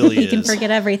 It really He is. can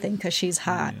forget everything because she's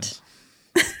hot.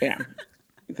 Yeah.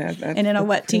 And in a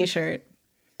wet t-shirt.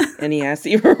 And he has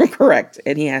to, correct.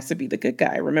 And he has to be the good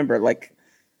guy. Remember, like,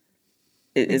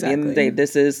 at the end of the day,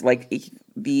 this is like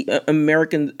the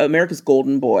America's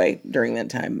golden boy during that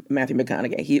time, Matthew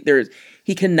McConaughey.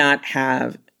 He cannot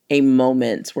have a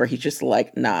moment where he's just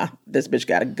like, nah, this bitch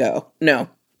gotta go. No,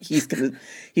 he's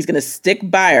gonna stick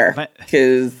by her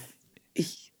because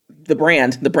the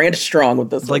brand is strong with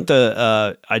this. Like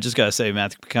I just gotta say,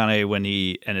 Matthew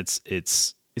McConaughey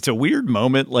it's a weird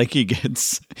moment. Like he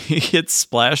gets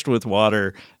splashed with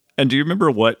water, and do you remember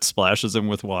what splashes him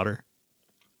with water?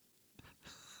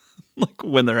 Like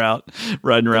when they're out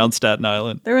riding around Staten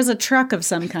Island. There was a truck of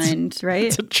some kind, right?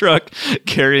 It's a truck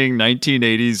carrying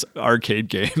 1980s arcade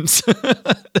games.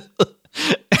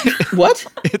 What?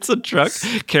 It's a truck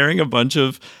carrying a bunch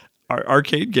of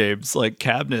arcade games, like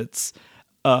cabinets.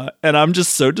 And I'm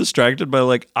just so distracted by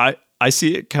like, I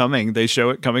see it coming. They show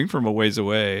it coming from a ways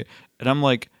away. And I'm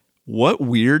like, what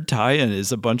weird tie-in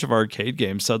is a bunch of arcade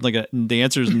games? Suddenly the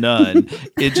answer is none.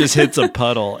 It just hits a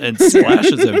puddle and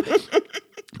splashes him.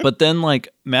 But then, like,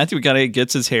 Matthew McConaughey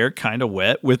gets his hair kind of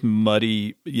wet with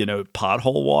muddy, you know,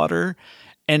 pothole water,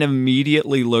 and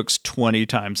immediately looks 20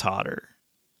 times hotter.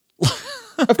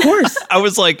 Of course. I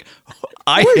was like,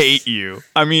 I hate you.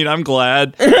 I mean, I'm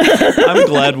glad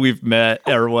we've met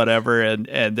or whatever, and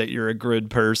that you're a good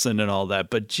person and all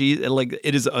that. But gee, like,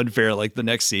 it is unfair. Like the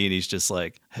next scene, he's just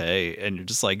like, hey, and you're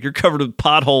just like, you're covered with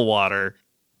pothole water.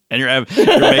 And you're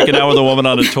making out with a woman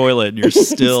on a toilet, and you're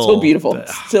still beautiful,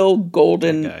 still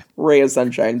golden ray of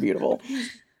sunshine, beautiful.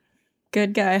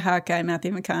 Good guy, hot guy,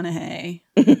 Matthew McConaughey,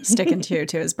 sticking true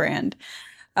to his brand.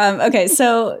 Okay,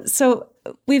 so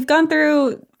we've gone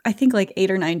through, I think, like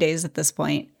 8 or 9 days at this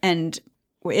point, and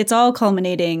it's all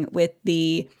culminating with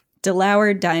the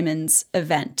Delaware Diamonds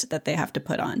event that they have to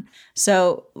put on.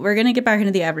 So we're going to get back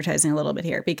into the advertising a little bit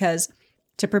here, because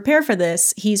to prepare for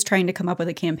this, he's trying to come up with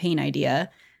a campaign idea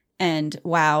and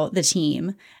wow the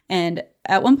team. And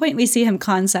at one point we see him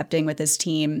concepting with his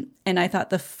team, and I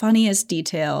thought the funniest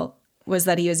detail was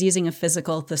that he was using a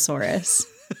physical thesaurus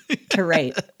to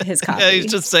write his copy. Yeah, he's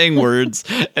just saying words,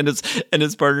 and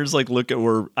his partners like look at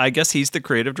where, I guess he's the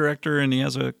creative director and he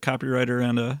has a copywriter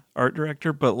and a art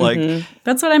director, but like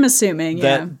that's what I'm assuming.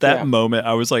 That moment,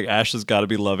 I was like, Ash has got to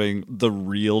be loving the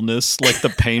realness, like the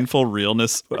painful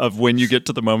realness of when you get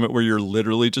to the moment where you're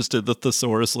literally just in the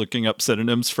thesaurus looking up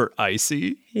synonyms for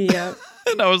icy. Yeah.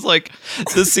 And I was like,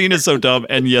 this scene is so dumb,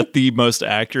 and yet the most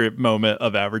accurate moment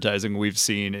of advertising we've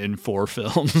seen in 4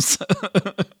 films.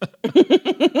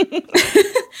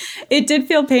 It did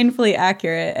feel painfully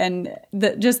accurate, and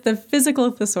just the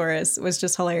physical thesaurus was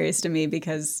just hilarious to me,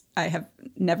 because I have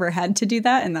never had to do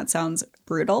that, and that sounds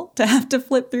brutal to have to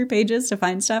flip through pages to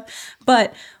find stuff.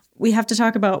 But we have to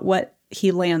talk about what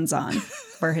he lands on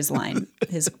for his line.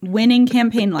 His winning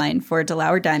campaign line for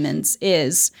Delaware Diamonds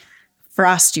is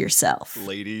 "Frost yourself."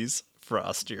 Ladies,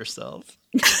 frost yourself.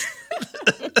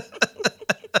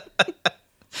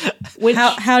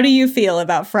 How do you feel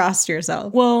about "Frost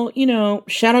yourself"? Well, you know,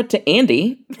 shout out to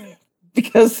Andy,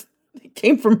 because it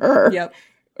came from her. Yep.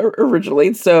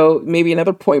 Originally, so maybe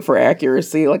another point for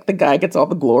accuracy. Like, the guy gets all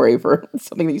the glory for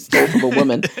something that he stole from a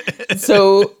woman.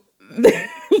 So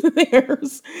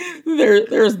there's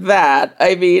that.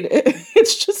 I mean,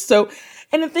 it's just so.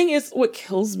 And the thing is, what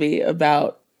kills me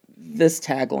about this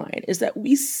tagline is that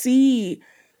we see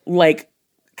like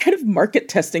kind of market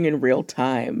testing in real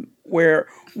time, where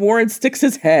Warren sticks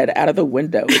his head out of the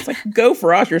window. It's like, go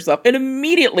frost yourself, and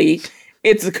immediately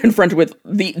it's confronted with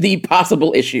the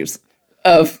possible issues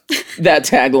of that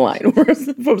tagline, where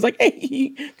someone's like,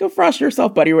 hey, go frost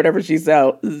yourself, buddy, or whatever she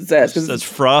says. She says,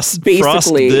 frost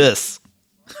this.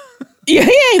 Yeah,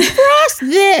 frost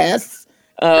this.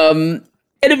 And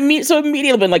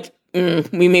immediately been like,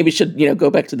 we maybe should,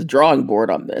 go back to the drawing board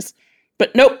on this.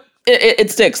 But nope, it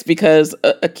sticks, because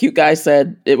a cute guy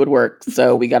said it would work,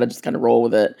 so we got to just kind of roll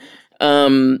with it.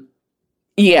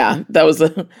 Yeah, that was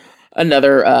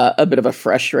another a bit of a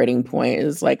frustrating point,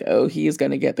 is like, oh, he's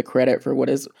going to get the credit for what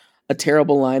is a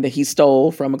terrible line that he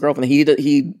stole from a girlfriend that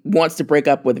he wants to break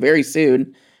up with very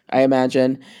soon, I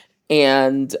imagine.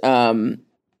 And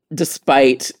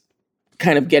despite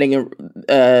kind of getting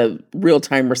a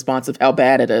real-time response of how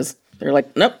bad it is, they're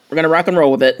like, nope, we're going to rock and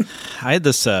roll with it. I had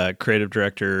this creative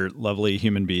director, lovely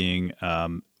human being,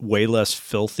 way less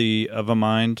filthy of a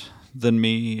mind than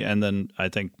me, and then I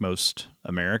think most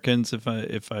Americans, if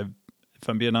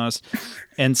I'm being honest.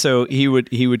 And so he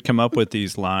would come up with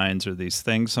these lines or these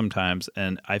things sometimes,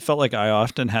 and I felt like I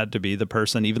often had to be the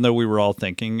person, even though we were all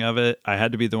thinking of it, I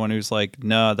had to be the one who's like,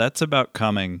 no, that's about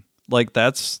coming. Like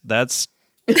that's that's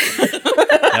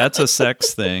a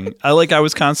sex thing. I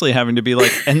was constantly having to be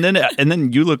like, and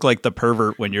then you look like the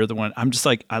pervert when you're the one. I'm just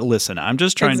like, listen, I'm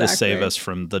just trying to save us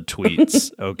from the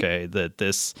tweets. Okay, that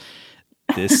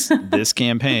this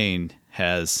campaign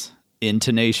has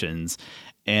intonations,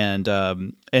 and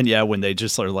yeah, when they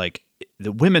just are like,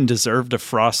 the women deserve to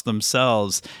frost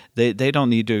themselves. They don't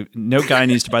need to. No guy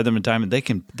needs to buy them a diamond. They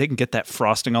can get that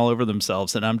frosting all over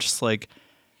themselves. And I'm just like,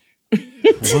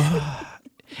 what?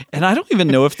 And I don't even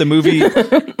know if the movie,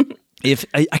 if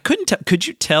I couldn't tell, could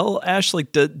you tell, Ash,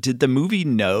 like, did the movie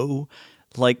know,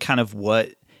 like, kind of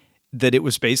that it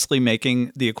was basically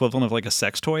making the equivalent of like a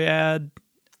sex toy ad,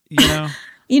 you know?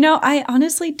 I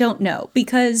honestly don't know,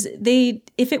 because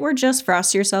if it were just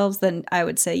frost yourselves, then I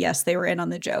would say yes, they were in on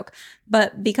the joke.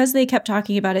 But because they kept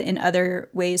talking about it in other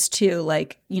ways too,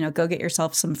 like, go get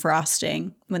yourself some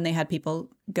frosting when they had people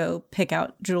go pick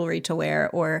out jewelry to wear,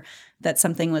 or that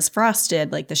something was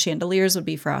frosted, like the chandeliers would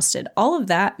be frosted. All of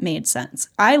that made sense.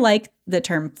 I like the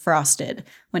term frosted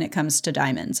when it comes to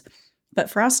diamonds, but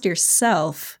frost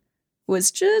yourself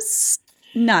was just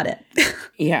not it.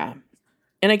 Yeah.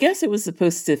 And I guess it was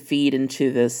supposed to feed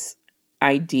into this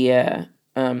idea,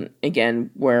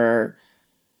 again, where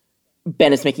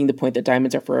Ben is making the point that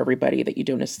diamonds are for everybody, that you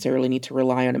don't necessarily need to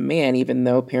rely on a man, even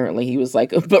though apparently he was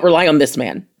like, but rely on this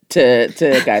man to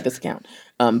guide this account.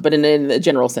 But in the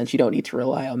general sense, you don't need to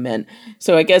rely on men.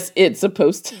 So I guess it's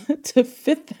supposed to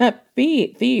fit that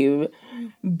theme.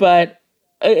 But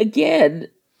again,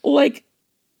 like,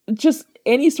 just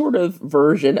any sort of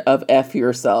version of F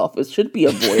yourself, it should be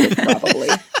avoided probably.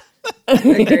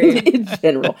 In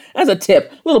general. As a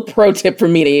tip, a little pro tip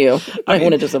from me to you. I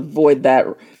want to just avoid that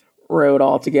road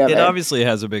altogether. It obviously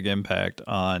has a big impact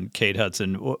on Kate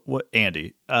Hudson. What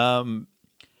Andy?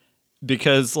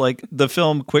 Because like the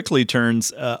film quickly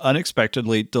turns,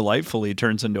 unexpectedly, delightfully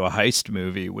turns into a heist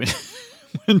movie when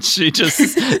she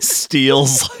just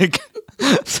steals like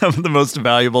some of the most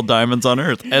valuable diamonds on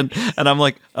earth. And I'm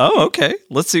like, oh, okay,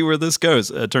 let's see where this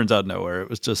goes. It turns out nowhere. It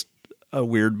was just a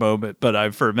weird moment.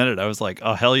 But for a minute, I was like,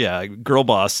 oh, hell yeah, girl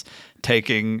boss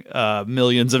taking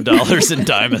millions of dollars in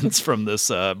diamonds from this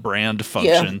brand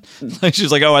function. Yeah. Like,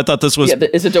 she's like, oh, I thought this was... Yeah,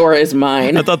 the Isadora is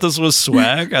mine. I thought this was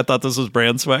swag. I thought this was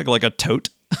brand swag, like a tote.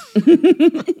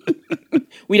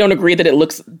 We don't agree that it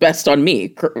looks best on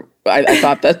me. I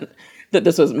thought that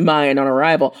this was mine on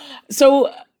arrival.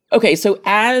 So... Okay, so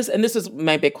and this is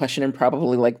my big question and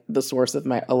probably like the source of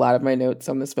a lot of my notes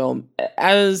on this film,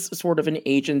 as sort of an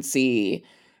agency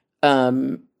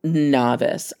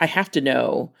novice, I have to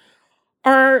know,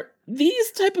 are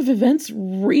these type of events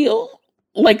real?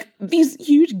 Like these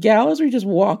huge galas where you just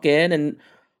walk in and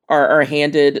are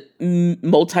handed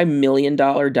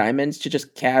multi-million-dollar diamonds to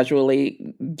just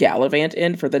casually gallivant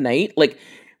in for the night? Like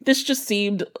this just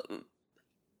seemed...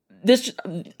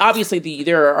 obviously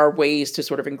there are ways to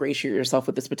sort of ingratiate yourself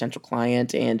with this potential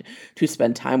client and to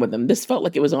spend time with them. This felt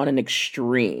like it was on an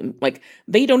extreme. Like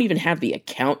they don't even have the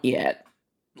account yet.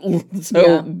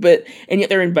 So, yeah. And yet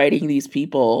they're inviting these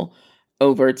people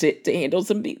over to handle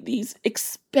some of these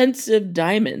expensive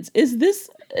diamonds. Is this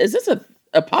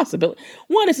a possibility?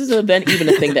 One, is this event even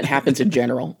a thing that happens in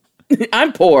general?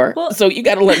 I'm poor, so you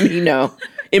got to let me know.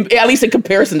 At least in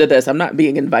comparison to this, I'm not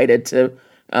being invited to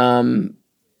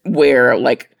wear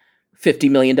like $50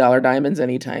 million diamonds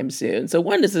anytime soon. So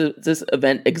one, does this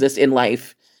event exist in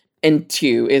life? And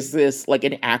two, is this like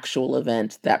an actual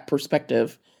event that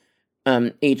prospective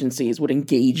agencies would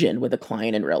engage in with a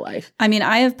client in real life? I mean,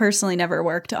 I have personally never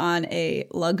worked on a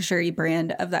luxury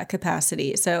brand of that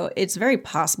capacity. So it's very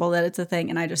possible that it's a thing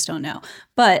and I just don't know.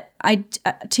 But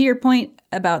to your point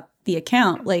about the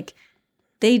account, like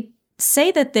they say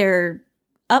that they're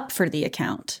up for the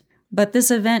account, but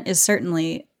this event is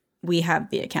certainly... we have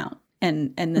the account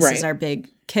and this is our big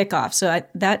kickoff. So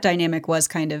that dynamic was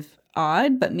kind of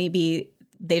odd, but maybe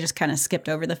they just kind of skipped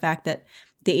over the fact that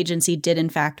the agency did in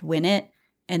fact win it.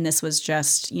 And this was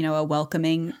just, a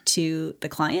welcoming to the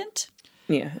client.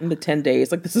 Yeah. In the 10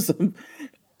 days, like this is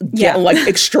like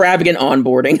extravagant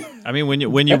onboarding. I mean, when you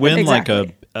win like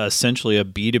Exactly. essentially a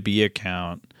B2B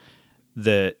account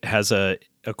that has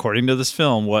according to this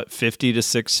film, what, 50 to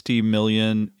 60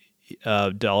 million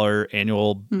dollar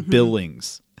annual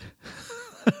billings.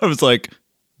 I was like,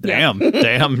 damn,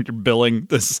 you're billing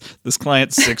this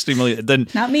client 60 million. Then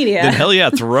Not media. Then hell yeah,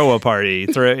 throw a party,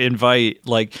 invite,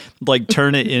 like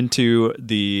turn it into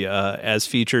the as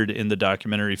featured in the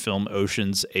documentary film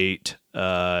Ocean's 8.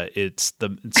 It's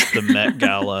the Met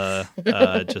Gala,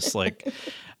 just like.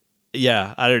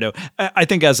 Yeah, I don't know. I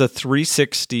think as a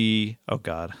 360, oh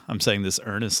God, I'm saying this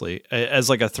earnestly, as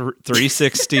like a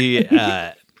 360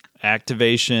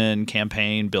 activation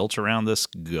campaign built around this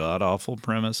god-awful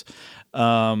premise,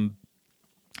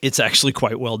 it's actually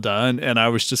quite well done. And I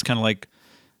was just kind of like,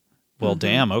 well,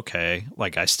 damn, okay.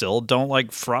 Like, I still don't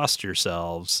like Frost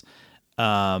Yourselves.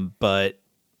 But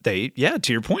to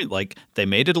your point, like, they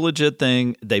made it a legit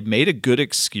thing. They made a good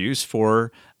excuse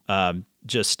for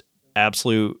just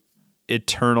absolute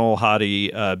eternal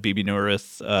hottie Bibi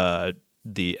Nourith,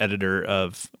 the editor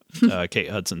of Kate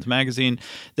Hudson's magazine.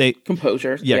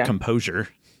 Composure. Composure.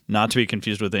 Not to be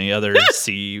confused with any other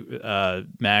C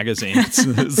magazine.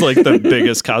 It's like the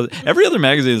biggest. Every other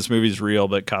magazine in this movie is real,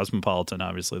 but Cosmopolitan,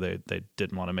 obviously, they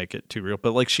didn't want to make it too real.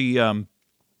 But like they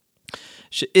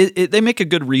make a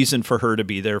good reason for her to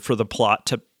be there, for the plot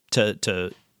to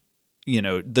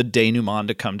the denouement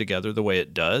to come together the way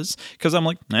it does. Because I'm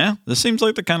like, this seems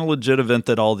like the kind of legit event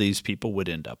that all these people would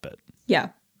end up at. Yeah.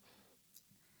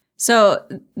 So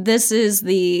this is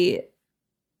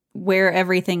where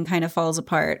everything kind of falls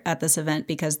apart at this event,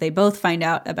 because they both find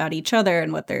out about each other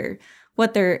and what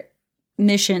their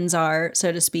missions are,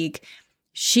 so to speak.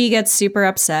 She gets super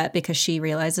upset because she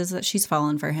realizes that she's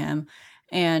fallen for him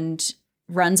and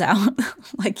runs out,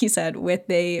 like you said, with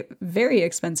a very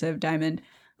expensive diamond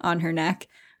on her neck.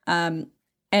 And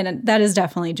that is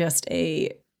definitely just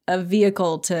a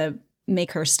vehicle to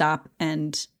make her stop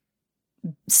and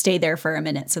stay there for a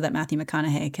minute so that Matthew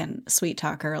McConaughey can sweet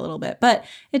talk her a little bit. But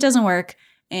it doesn't work.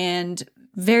 And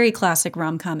very classic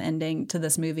rom-com ending to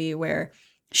this movie, where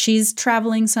she's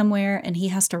traveling somewhere and he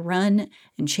has to run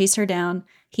and chase her down.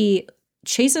 He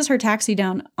chases her taxi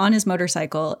down on his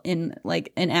motorcycle in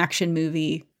like an action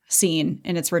movie scene,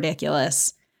 and it's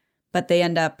ridiculous. But they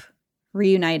end up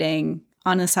reuniting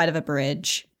on the side of a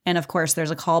bridge. And of course,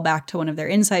 there's a callback to one of their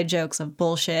inside jokes of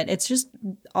bullshit. It's just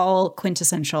all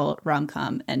quintessential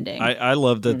rom-com ending. I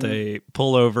love that they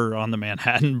pull over on the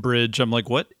Manhattan Bridge. I'm like,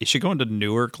 what? Is she going to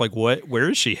Newark? Like, what? Where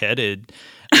is she headed?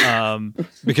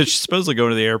 Because she's supposedly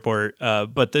going to the airport.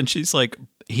 But then he's like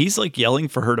yelling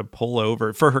for her to pull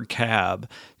over, for her cab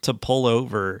to pull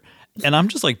over. And I'm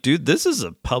just like, dude, this is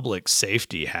a public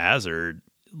safety hazard.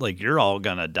 Like, you're all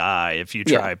gonna die if you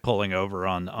try pulling over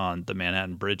on the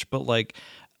Manhattan Bridge. But like,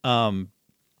 I was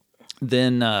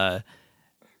gonna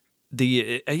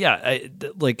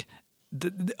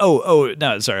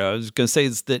say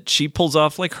is that she pulls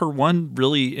off like her one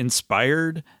really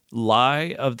inspired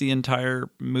lie of the entire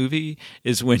movie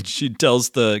is when she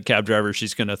tells the cab driver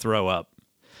she's gonna throw up.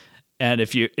 And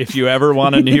if you ever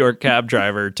want a New York cab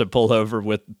driver to pull over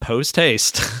with post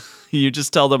haste, you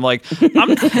just tell them, like,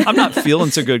 I'm not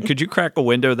feeling so good. Could you crack a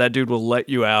window? That dude will let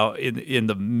you out in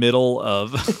the middle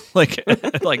of like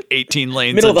 18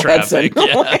 lanes Middle of traffic.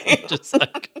 Hudson. Yeah, just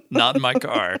like, not in my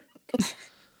car.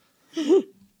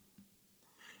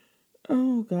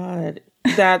 Oh God,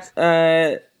 that's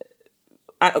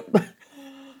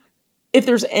if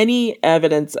there's any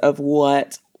evidence of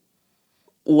what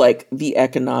like the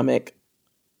economic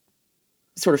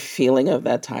sort of feeling of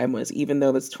that time was, even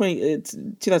though it's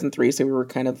 2003, so we were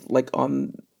kind of like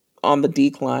on the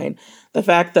decline. The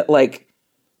fact that like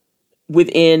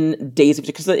within days of,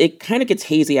 because it kind of gets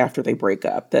hazy after they break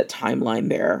up, that timeline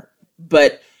there,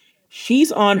 but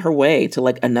she's on her way to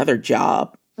like another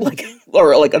job, like,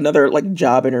 or like another like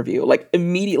job interview, like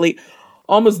immediately,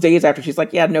 almost days after. She's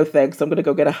like, yeah, no thanks, I'm gonna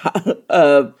go get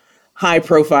a high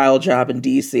profile job in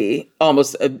DC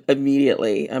almost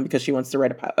immediately, because she wants to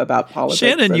write about politics.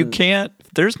 Shannon, you can't,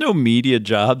 there's no media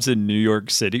jobs in New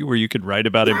York City where you could write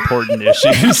about important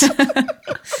issues.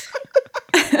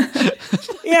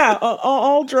 Yeah,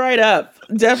 all dried up.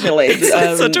 Definitely.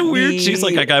 It's such a weird, she's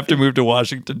like, I have to move to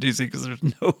Washington, D.C. because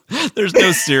there's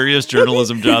no serious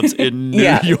journalism jobs in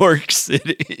New York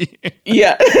City.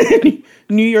 Yeah.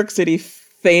 New York City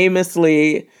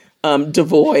famously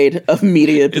devoid of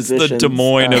media positions. It's the Des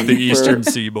Moines of the Eastern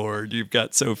Seaboard. You've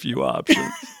got so few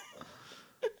options.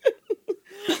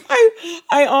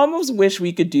 I almost wish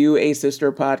we could do a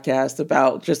sister podcast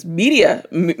about just media,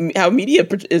 how media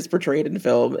is portrayed in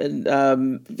film,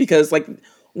 and because like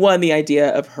one, the idea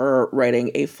of her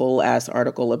writing a full ass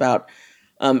article about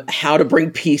how to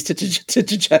bring peace to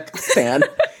Tajikistan,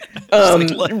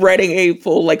 writing a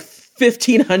full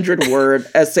 1,500 word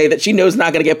essay that she knows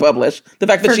not going to get published. The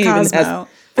fact that For she Cosmo. even has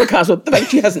for Cosmo, the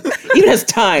fact she hasn't even has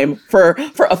time for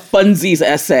a funsies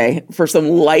essay for some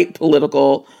light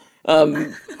political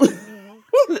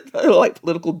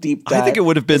deep dive. I think it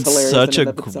would have been is hilarious such in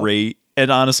and a of itself. great,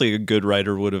 and honestly, a good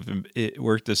writer would have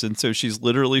worked this in. So she's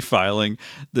literally filing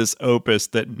this opus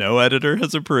that no editor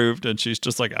has approved, and she's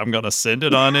just like, "I'm gonna send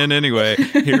it on in anyway.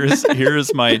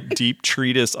 Here's my deep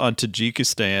treatise on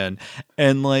Tajikistan,"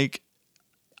 and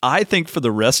I think for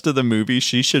the rest of the movie,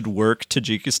 she should work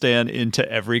Tajikistan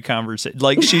into every conversation.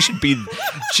 She should be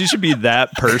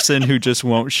that person who just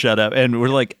won't shut up. And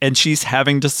and she's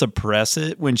having to suppress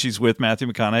it when she's with Matthew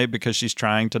McConaughey because she's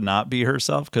trying to not be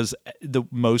herself because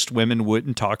most women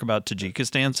wouldn't talk about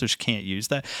Tajikistan, so she can't use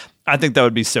that. I think that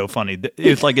would be so funny.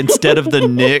 It's instead of the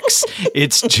Knicks,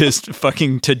 it's just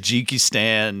fucking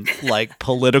Tajikistan,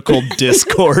 political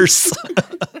discourse.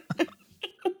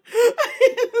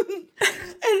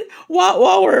 And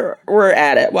while we're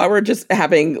at it, while we're just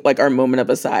having our moment of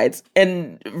asides,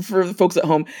 and for the folks at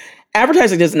home,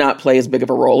 advertising does not play as big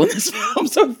of a role in this film.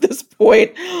 So at this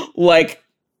point,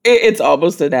 it's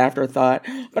almost an afterthought.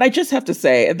 But I just have to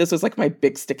say, and this was my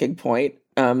big sticking point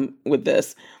with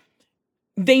this,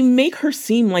 they make her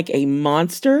seem like a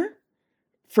monster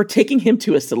for taking him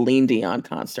to a Celine Dion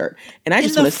concert. And I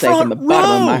just want to say from the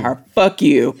bottom of my heart, fuck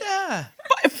you. Yeah.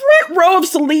 Front row of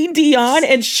Celine Dion,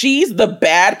 and she's the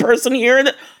bad person here.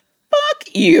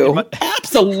 Fuck you.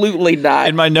 Absolutely not.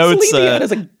 In my notes, Celine Dion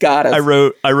is a goddess.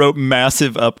 I wrote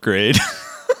massive upgrade.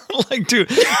 Dude,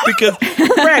 because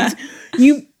correct.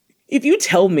 If you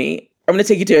tell me I'm going to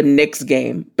take you to a Knicks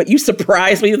game, but you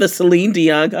surprise me with a Celine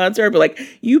Dion concert, but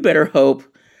you better hope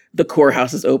the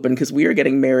courthouse is open because we are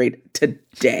getting married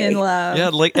today. In love. yeah,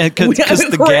 because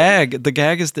the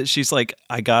gag is that she's like,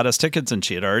 I got us tickets, and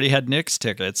she had already had Knicks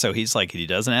tickets, so he's like, he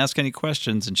doesn't ask any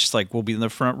questions, and she's like, we'll be in the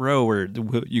front row where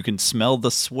you can smell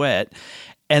the sweat.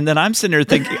 And then I'm sitting there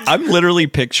thinking, I'm literally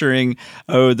picturing,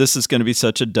 oh, this is going to be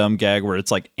such a dumb gag where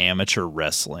it's amateur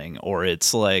wrestling, or it's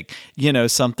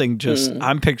something just,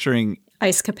 I'm picturing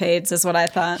Ice Capades is what I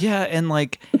thought. yeah, and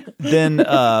then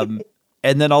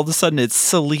and then all of a sudden it's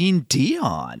Celine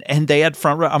Dion, and they had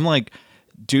front row. I'm like,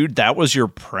 dude, that was your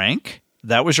prank?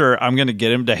 That was your, I'm going to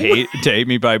get him to hate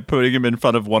me by putting him in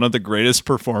front of one of the greatest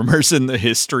performers in the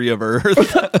history of Earth.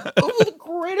 The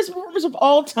greatest performers of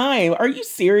all time. Are you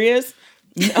serious?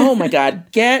 Oh my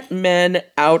God. Get men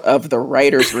out of the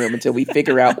writer's room until we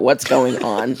figure out what's going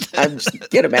on. Just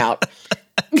get them out.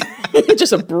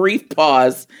 Just a brief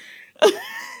pause.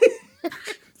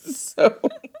 So,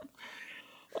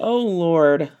 oh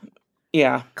Lord.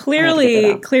 Yeah.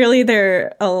 Clearly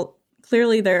there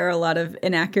are a lot of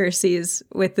inaccuracies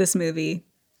with this movie.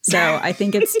 So I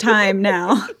think it's time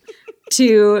now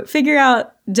to figure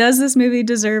out, does this movie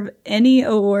deserve any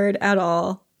award at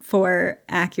all for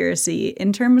accuracy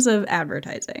in terms of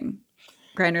advertising?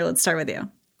 Grindr, let's start with you.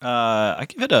 I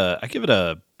give it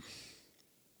a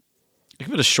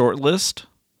short list.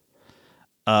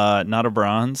 Not a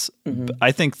bronze. Mm-hmm.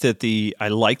 I think that I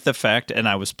like the fact, and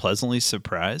I was pleasantly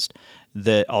surprised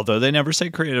that although they never say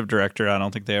creative director, I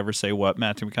don't think they ever say what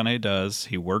Matthew McConaughey does.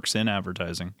 He works in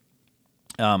advertising.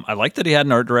 I like that he had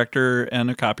an art director and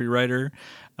a copywriter.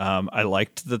 I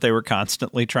liked that they were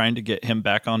constantly trying to get him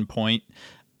back on point.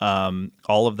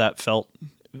 All of that felt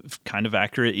kind of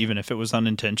accurate, even if it was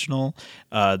unintentional.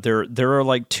 There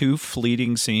are two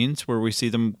fleeting scenes where we see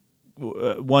them.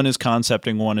 One is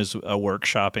concepting, one is a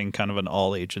workshopping, kind of an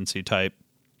all agency type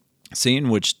scene,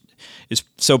 which is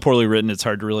so poorly written it's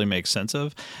hard to really make sense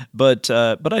of. But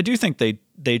I do think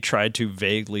they tried to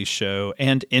vaguely show,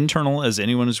 and internal, as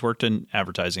anyone who's worked in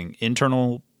advertising,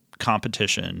 internal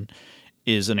competition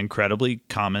is an incredibly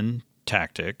common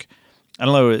tactic. I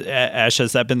don't know, Ash,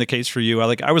 has that been the case for you?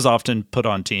 I was often put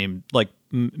on team,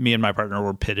 me and my partner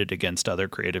were pitted against other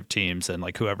creative teams, and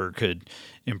whoever could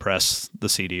impress the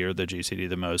CD or the GCD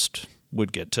the most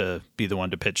would get to be the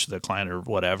one to pitch the client or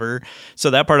whatever. So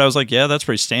that part I was like, yeah, that's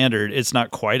pretty standard. It's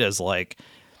not quite as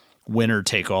winner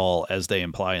take all as they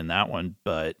imply in that one,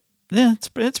 but yeah, it's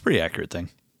a pretty accurate thing.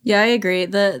 Yeah, I agree.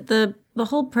 The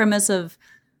whole premise of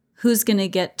who's going to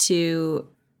get to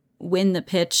win the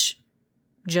pitch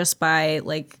just by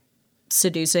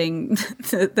seducing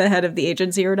the head of the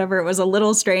agency or whatever, it was a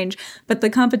little strange, but the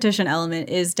competition element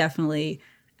is definitely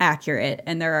accurate,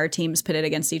 and there are teams pitted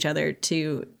against each other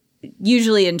to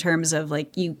usually in terms of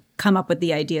you come up with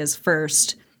the ideas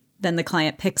first, then the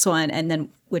client picks one, and then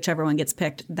whichever one gets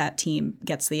picked, that team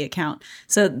gets the account.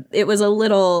 So it was a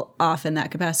little off in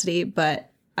that capacity, but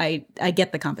I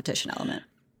get the competition element.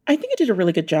 I think it did a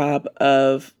really good job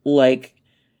of like,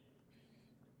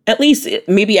 at least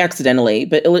maybe accidentally,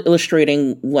 but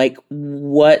illustrating like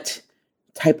what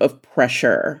type of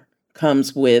pressure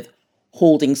comes with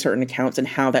holding certain accounts and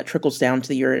how that trickles down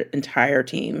to your entire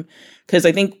team. Because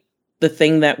I think the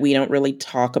thing that we don't really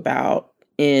talk about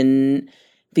in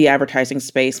the advertising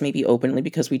space, maybe openly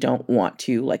because we don't want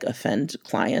to like offend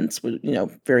clients,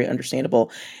 very understandable,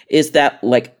 is that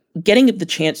like getting the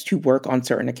chance to work on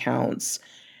certain accounts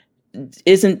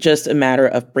isn't just a matter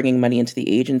of bringing money into the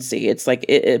agency. It's like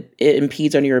it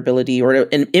impedes on your ability or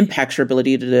it impacts your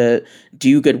ability to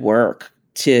do good work,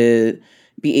 to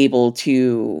be able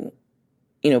to,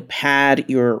 pad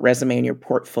your resume and your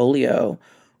portfolio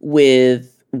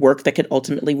with work that could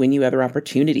ultimately win you other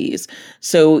opportunities.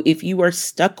 So if you are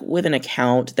stuck with an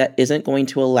account that isn't going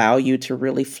to allow you to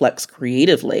really flex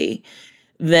creatively,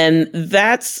 then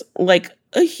that's like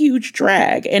a huge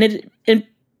drag. And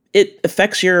it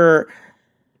affects your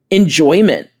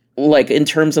enjoyment, like in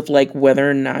terms of like whether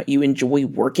or not you enjoy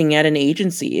working at an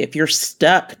agency. If you're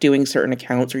stuck doing certain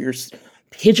accounts or you're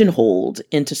pigeonholed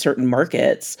into certain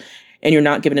markets and you're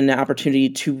not given an opportunity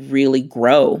to really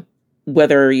grow,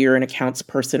 whether you're an accounts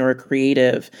person or a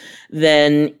creative,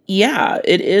 then yeah,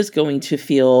 it is going to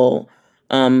feel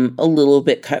a little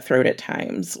bit cutthroat at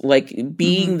times. Like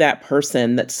being that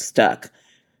person that's stuck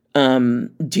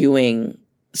doing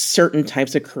certain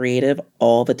types of creative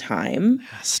all the time.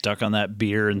 Stuck on that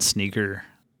beer and sneaker.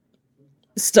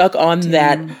 Stuck on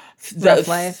that rough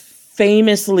life.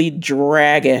 Famously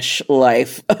draggish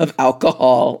life of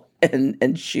alcohol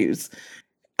and shoes.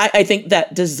 I think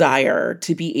that desire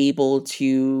to be able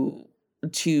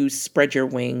to spread your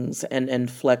wings and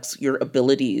flex your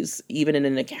abilities, even in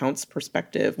an accounts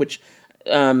perspective, which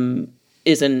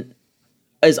isn't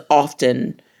as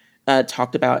often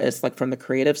talked about as like from the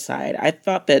creative side. I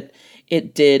thought that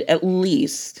it did at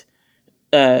least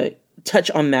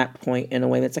touch on that point in a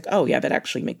way that's like, oh yeah, that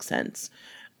actually makes sense.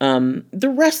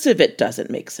 The rest of it doesn't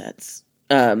make sense.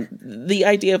 The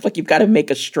idea of like, you've got to make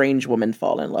a strange woman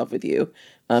fall in love with you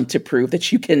to prove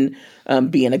that you can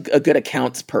be a good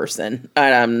accounts person.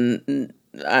 I'm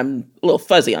a little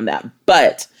fuzzy on that.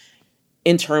 But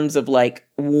in terms of like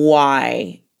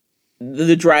why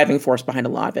the driving force behind a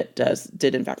lot of it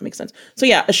did in fact make sense. So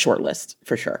yeah, a short list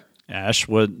for sure. Ash,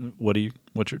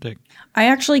 what's your take? I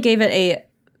actually gave it a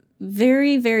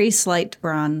very, very slight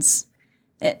bronze.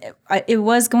 It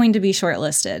was going to be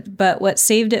shortlisted, but what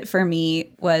saved it for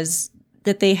me was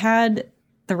that they had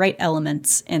the right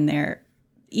elements in there.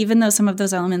 Even though some of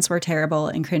those elements were terrible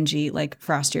and cringy, like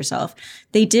Frost Yourself,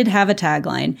 they did have a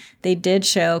tagline. They did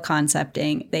show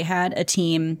concepting. They had a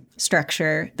team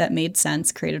structure that made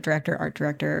sense, creative director, art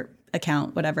director,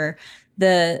 account, whatever.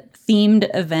 The themed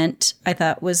event, I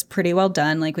thought, was pretty well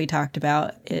done, like we talked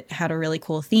about. It had a really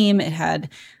cool theme. It had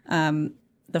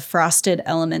the frosted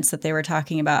elements that they were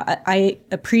talking about. I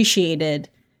appreciated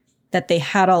that they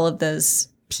had all of those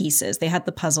pieces. They had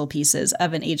the puzzle pieces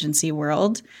of an agency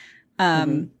world.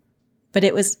 But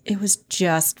it was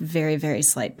just very, very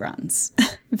slight bronze.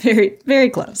 Very, very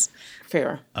close.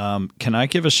 Fair. Can I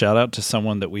give a shout out to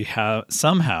someone that we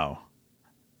somehow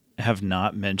have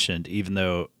not mentioned, even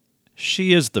though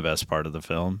she is the best part of the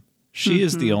film? She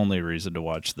is the only reason to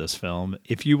watch this film.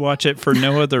 If you watch it for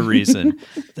no other reason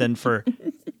than for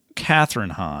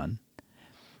Kathryn Hahn.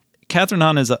 Kathryn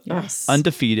Hahn is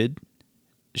undefeated.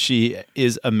 She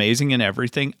is amazing in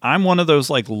everything. I'm one of those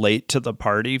like late to the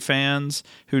party fans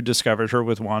who discovered her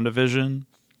with WandaVision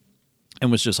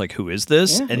and was just like, who is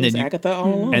this? Yeah, and then Agatha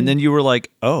all along. And then you were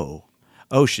like, oh,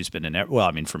 she's been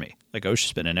in for me, like,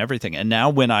 she's been in everything. And now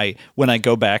when I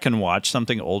go back and watch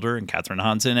something older and Kathryn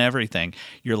Hahn's in everything,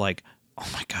 you're like, oh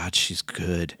my God, she's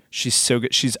good. She's so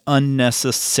good. She's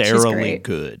unnecessarily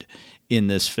good in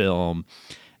this film.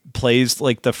 Plays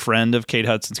like the friend of Kate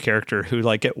Hudson's character who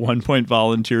like at one point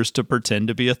volunteers to pretend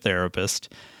to be a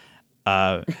therapist.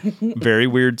 Very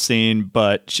weird scene,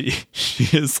 but she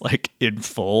is like in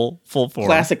full form.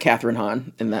 Classic Kathryn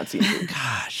Hahn in that scene.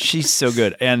 Gosh, she's so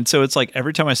good. And so it's like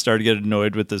every time I started to get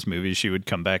annoyed with this movie, she would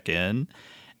come back in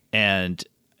and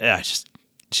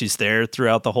she's there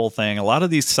throughout the whole thing. A lot of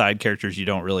these side characters you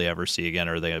don't really ever see again,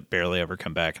 or they barely ever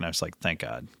come back. And I was like, thank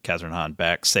God, Kathryn Hahn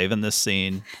back, saving this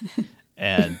scene.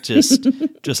 And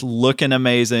just looking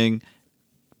amazing,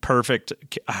 perfect.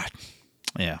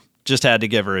 Yeah, just had to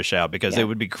give her a shout because it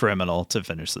would be criminal to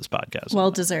finish this podcast.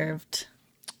 Well deserved.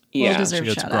 Yeah, well deserved.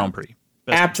 She gets a Grand Prix.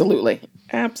 Absolutely.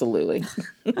 Jury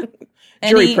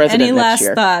Any president next last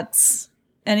year. thoughts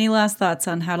Any last thoughts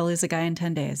on How to Lose a Guy in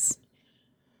 10 Days?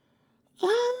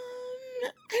 I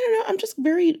don't know. I'm just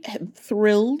very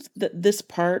thrilled that this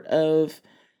part of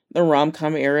the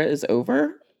rom-com era is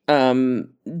over.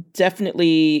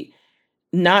 Definitely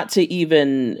not to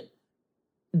even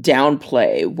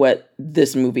downplay what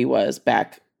this movie was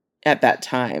back at that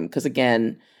time. Because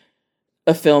again,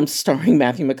 a film starring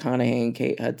Matthew McConaughey and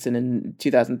Kate Hudson in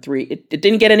 2003, it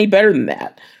didn't get any better than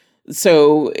that.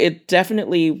 So it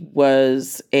definitely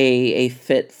was a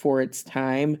fit for its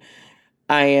time.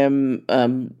 I am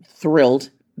thrilled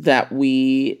that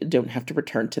we don't have to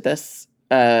return to this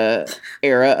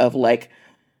era of like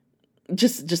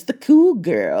just the cool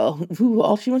girl who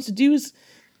all she wants to do is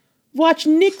watch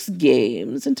Knicks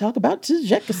games and talk about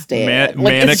Tajikistan.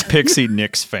 Manic Pixie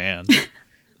Knicks fan.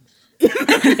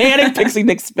 Manic Pixie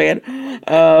Knicks fan.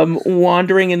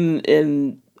 Wandering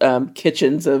in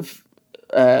kitchens of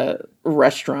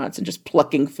restaurants and just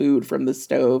plucking food from the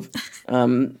stove.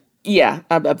 Yeah,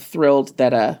 I'm thrilled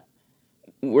that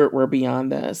we're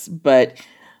beyond this, but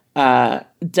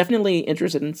definitely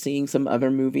interested in seeing some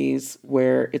other movies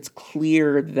where it's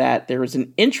clear that there is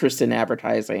an interest in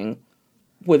advertising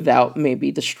without maybe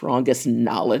the strongest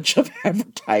knowledge of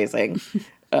advertising.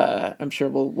 I'm sure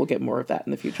we'll get more of that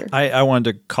in the future. I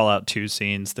wanted to call out two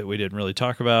scenes that we didn't really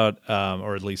talk about,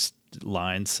 or at least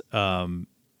lines,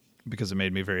 because it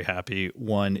made me very happy.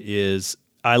 One is,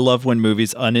 I love when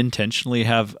movies unintentionally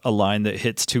have a line that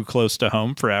hits too close to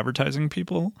home for advertising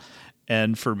people.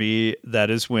 And for me, that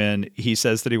is when he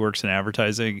says that he works in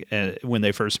advertising, and when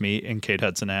they first meet and Kate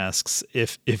Hudson asks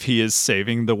if he is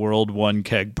saving the world one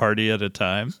keg party at a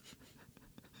time.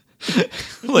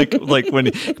 like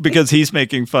when, because he's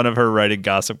making fun of her writing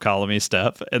gossip column-y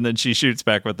stuff, and then she shoots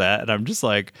back with that, and I'm just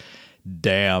like,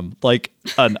 damn, like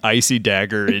an icy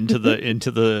dagger into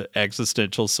the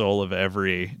existential soul of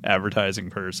every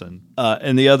advertising person.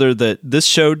 And the other, that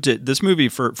this movie,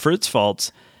 for its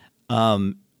faults,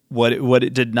 what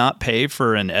it did not pay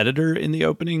for an editor in the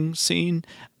opening scene,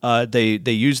 they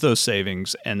used those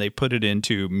savings and they put it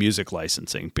into music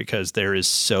licensing, because there is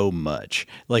so much.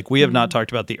 Like, we have not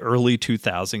talked about the early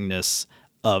 2000-ness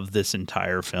of this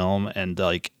entire film, and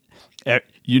like,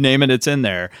 you name it, it's in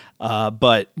there.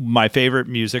 But my favorite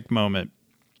music moment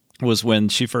was when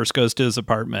she first goes to his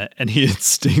apartment and he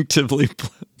instinctively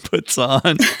puts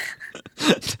on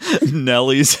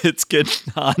Nelly's "It's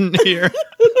Getting Hot in Here."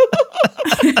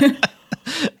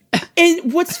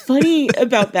 And what's funny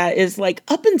about that is, like,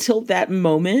 up until that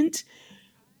moment,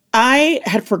 I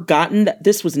had forgotten that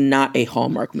this was not a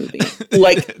Hallmark movie.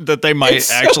 Like, that they might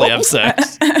actually have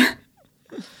sex.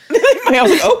 I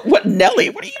was like, oh, what, Nelly?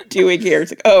 What are you doing here?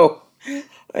 It's like, oh,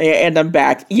 and I'm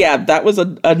back. Yeah, that was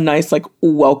a nice, like,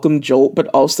 welcome jolt, but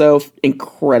also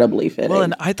incredibly fitting. Well,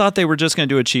 and I thought they were just going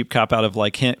to do a cheap cop out of,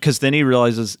 like, him, because then he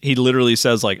realizes, he literally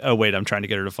says, like, oh, wait, I'm trying to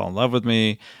get her to fall in love with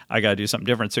me. I got to do something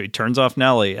different. So he turns off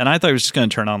Nelly. And I thought he was just going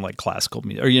to turn on, like, classical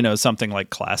music, or, something like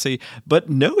classy. But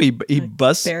no, he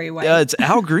busts. Barry White. Yeah, it's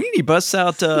Al Green. He busts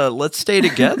out "Let's Stay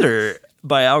Together"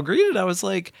 by Al Green. And I was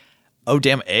like, oh,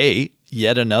 damn,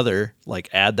 yet another, like,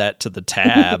 add that to the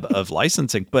tab of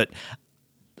licensing. But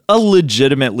a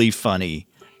legitimately funny,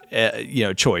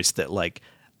 choice that, like,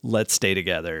 "Let's Stay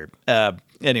Together."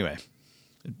 Anyway,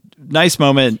 nice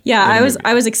moment. Yeah,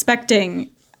 I was expecting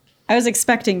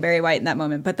Barry White in that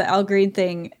moment, but the Al Green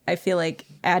thing, I feel like,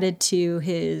 added to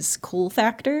his cool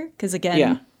factor, because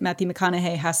again, Matthew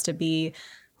McConaughey has to be,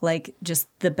 like, just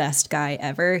the best guy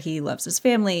ever. He loves his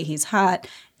family, he's hot,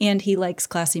 and he likes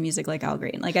classy music like Al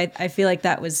Green. Like, I feel like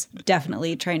that was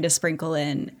definitely trying to sprinkle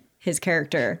in his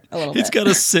character a little bit. He's got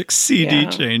a 6 CD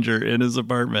changer in his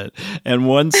apartment, and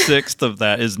 1/6 of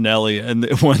that is Nelly, and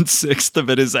 1/6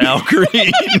 of it is Al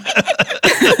Green.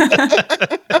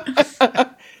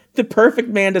 The perfect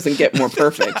man doesn't get more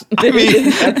perfect. I mean,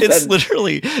 it's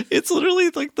literally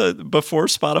like the before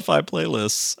Spotify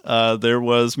playlists. There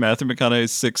was Matthew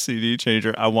McConaughey's 6 CD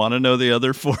changer. I want to know the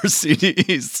other 4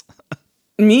 CDs.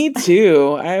 Me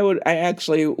too. I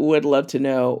actually would love to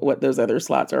know what those other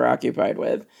slots are occupied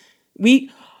with.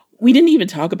 We didn't even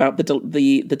talk about the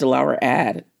DeLauer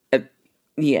ad at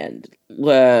the end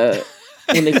when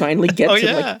they finally get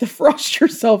to like the Frost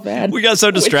Yourself ad. We got so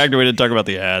distracted we didn't talk about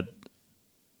the ad.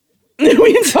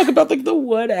 We didn't talk about, like, the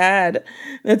one ad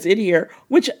that's in here,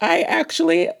 which I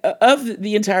actually, of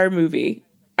the entire movie,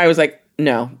 I was like,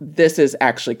 no, this is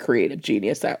actually creative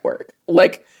genius at work.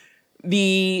 Like,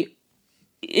 is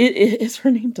her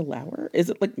name DeLauer?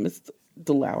 Is it like Miss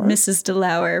DeLauer? Mrs.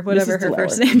 DeLauer, whatever Mrs. her DeLauer.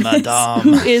 first name Madame.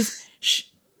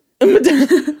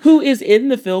 Who is in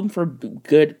the film for a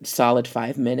good solid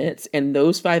 5 minutes, and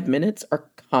those 5 minutes are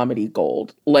comedy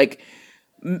gold. Like,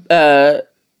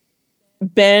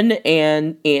 Ben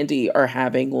and Andy are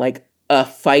having like a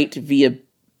fight via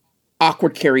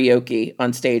awkward karaoke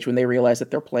on stage when they realize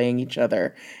that they're playing each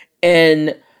other.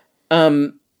 And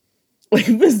like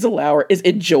Ms. DeLauer is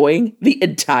enjoying the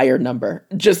entire number.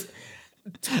 Just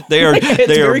they are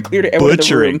very clear to everyone in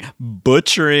the room.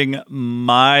 butchering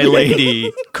My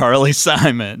Lady Carly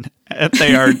Simon. And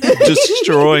they are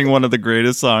destroying one of the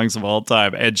greatest songs of all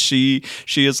time. And she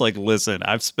is like, listen,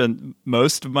 I've spent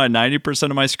most of my 90%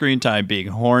 of my screen time being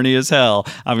horny as hell.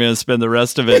 I'm going to spend the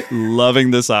rest of it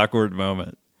loving this awkward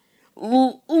moment.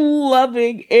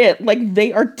 Loving it. Like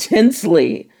they are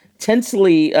tensely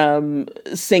shouting,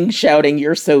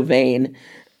 "You're so vain."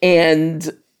 And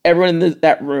everyone in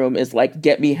that room is like,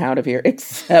 "Get me out of here,"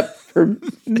 except for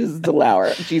Ms.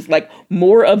 DeLauer. She's like,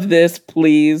 "More of this,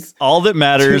 please." All that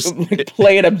matters,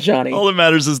 play it up, Johnny. All that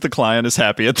matters is the client is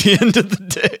happy at the end of the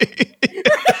day.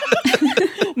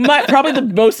 Probably the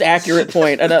most accurate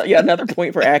point. Another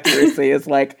point for accuracy is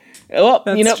like, well,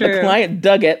 That's true. The client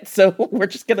dug it, so we're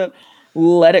just gonna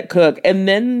let it cook. And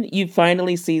then you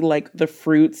finally see like the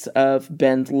fruits of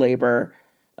Ben's labor,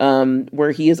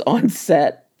 where he is on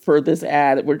set for this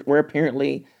ad, where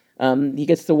apparently he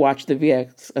gets to watch the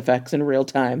VX effects in real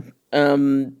time.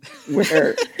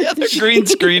 Where they're green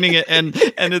screening it and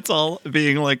it's all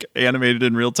being like animated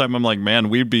in real time. I'm like, man,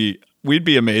 we'd be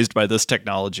amazed by this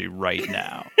technology right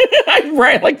now.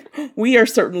 Right, like we are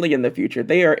certainly in the future.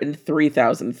 They are in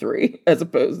 3003 as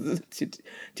opposed to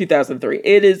 2003.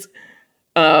 It is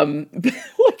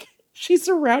like she's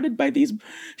surrounded by these,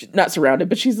 not surrounded,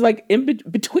 but she's like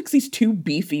betwixt these two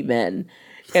beefy men,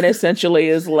 and essentially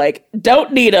is like,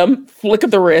 don't need them, flick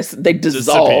of the wrist, they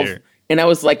dissolve. Disappear. And I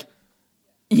was like,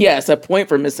 yes, a point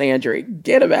for Miss Andre,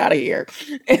 get him out of here.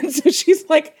 And so she's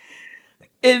like,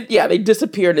 they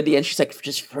disappeared at the end. She's like,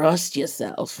 just trust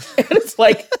yourself. And it's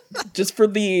like, just for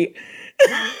the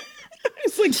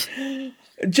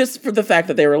fact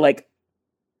that they were like,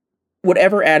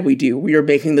 whatever ad we do, we are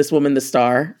making this woman the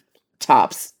star.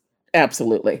 Tops.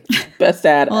 Absolutely. Best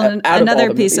ad out another of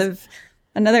all the piece movies.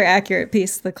 Another accurate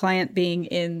piece, the client being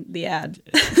in the ad.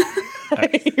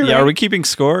 Yeah, are we keeping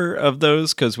score of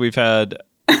those? Because we've had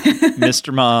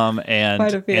Mr. Mom and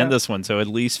this one. So at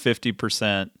least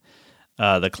 50%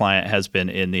 the client has been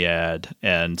in the ad.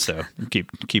 And so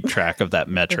keep track of that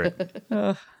metric.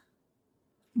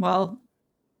 Well,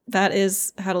 that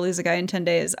is How to Lose a Guy in 10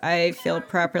 Days. I feel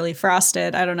properly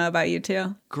frosted. I don't know about you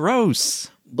two. Gross.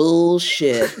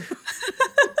 Bullshit.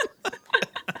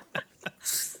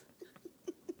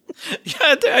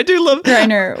 Yeah, I do love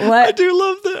Greiner, what? I do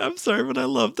love that. I'm sorry, but I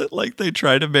love that like they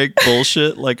try to make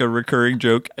bullshit like a recurring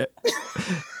joke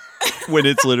when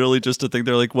it's literally just a thing.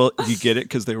 They're like, well, you get it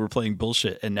because they were playing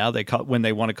bullshit, and now when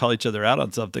they want to call each other out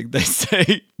on something, they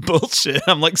say bullshit.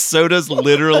 I'm like, so does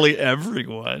literally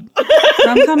everyone.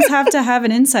 Rom-coms have to have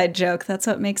an inside joke. That's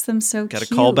what makes them so Gotta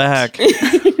cute. call back.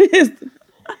 It's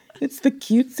the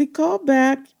cutesy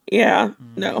callback. Yeah,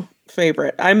 no,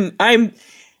 favorite. I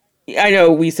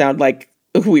know we sound like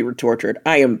we were tortured.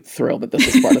 I am thrilled that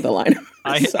this is part of the lineup.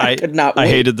 I could not. I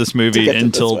hated this movie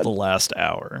until the last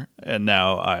hour, and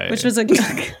now which was a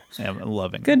am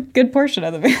loving good portion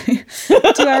of the movie. 2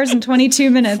 hours and 22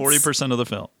 minutes. 40% of the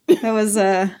film.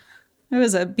 That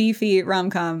was a beefy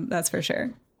rom-com. That's for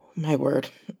sure. My word,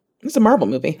 it's a Marvel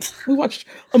movie. We watched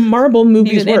a Marvel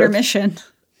movie's worth intermission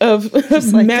of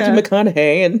like Matthew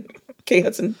McConaughey and Kate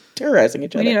Hudson terrorizing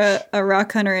each other. We need a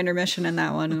Rock Hunter intermission in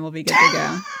that one, and we'll be good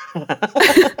to go.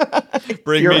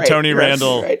 Bring me Tony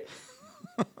Randall. Right.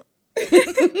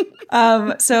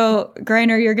 So,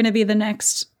 Greiner, you're going to be the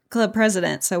next club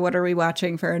president. So, what are we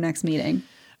watching for our next meeting?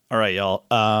 All right, y'all.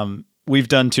 We've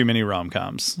done too many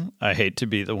rom-coms. I hate to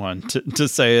be the one to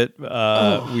say it.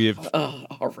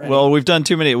 We've done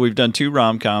too many. We've done 2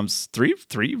 rom-coms,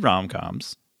 three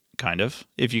rom-coms, kind of,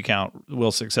 if you count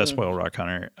Will Success Spoil Rock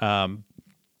Hunter.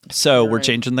 So we're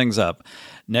changing things up.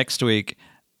 Next week,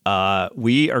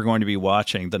 we are going to be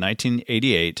watching the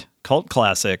 1988 cult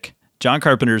classic, John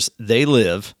Carpenter's They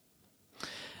Live.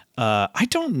 I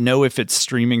don't know if it's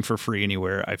streaming for free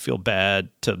anywhere. I feel bad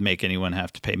to make anyone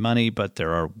have to pay money, but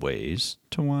there are ways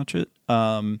to watch it.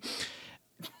 No,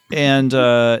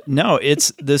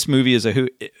 this movie is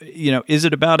is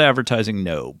it about advertising?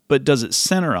 No. But does it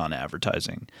center on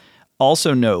advertising?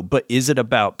 Also no. But is it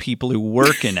about people who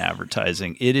work in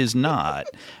advertising? It is not.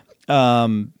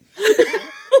 Am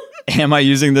I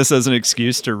using this as an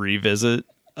excuse to revisit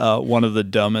one of the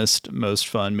dumbest, most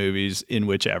fun movies in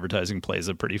which advertising plays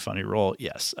a pretty funny role?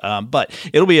 Yes. But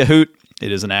it'll be a hoot.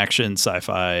 It is an action,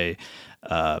 sci-fi,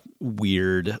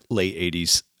 weird, late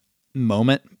 80s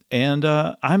moment. And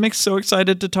I'm so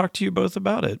excited to talk to you both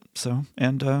about it. So,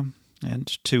 and and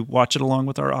to watch it along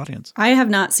with our audience. I have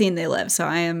not seen They Live, so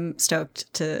I am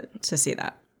stoked to see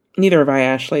that. Neither have I,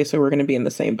 Ashley, so we're going to be in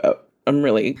the same boat. I'm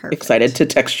really excited to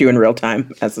text you in real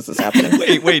time as this is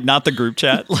happening. Wait, not the group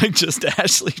chat? Like just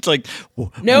Ashley? Like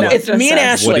no, it's me and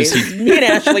us. Ashley. It's me and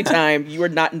Ashley time. You are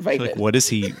not invited. Like, what is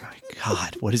he?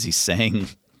 God, what is he saying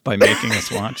by making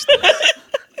us watch this?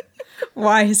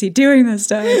 Why is he doing this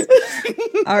to us?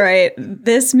 All right.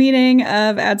 This meeting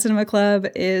of Ad Cinema Club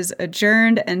is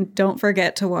adjourned, and don't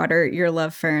forget to water your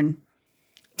love fern.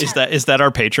 Is that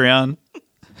our Patreon?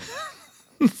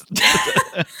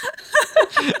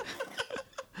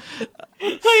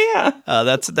 Oh yeah.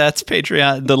 That's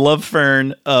Patreon. The love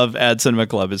fern of Ad Cinema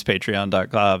Club is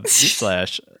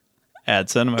patreon.com/Ad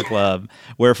Cinema Club,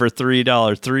 where for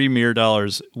 $3 mere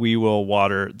dollars, we will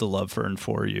water the love fern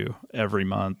for you every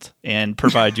month and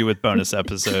provide you with bonus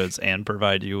episodes and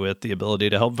provide you with the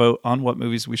ability to help vote on what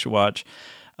movies we should watch.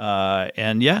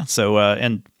 And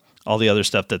all the other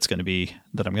stuff that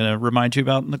I'm going to remind you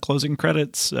about in the closing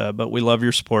credits. But we love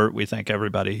your support. We thank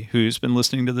everybody who's been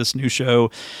listening to this new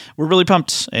show. We're really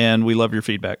pumped, and we love your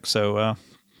feedback. So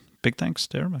big thanks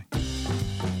to everybody.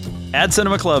 Ad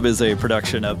Cinema Club is a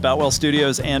production of Boutwell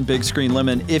Studios and Big Screen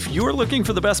Lemon. If you're looking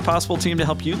for the best possible team to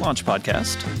help you launch a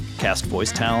podcast, cast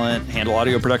voice talent, handle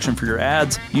audio production for your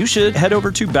ads, you should head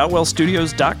over to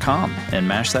boutwellstudios.com and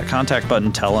mash that contact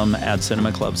button. Tell them Ad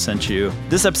Cinema Club sent you.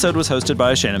 This episode was hosted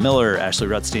by Shannon Miller, Ashley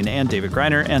Rutstein, and David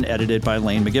Greiner, and edited by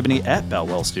Lane McGibney at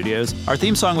Boutwell Studios. Our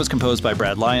theme song was composed by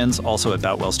Brad Lyons, also at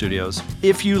Boutwell Studios.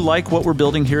 If you like what we're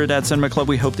building here at Ad Cinema Club,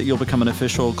 we hope that you'll become an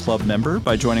official club member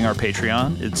by joining our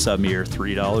Patreon. It's a mere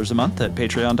 $3 a month at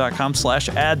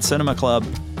patreon.com/Ad Cinema Club.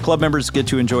 Club members get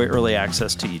to enjoy early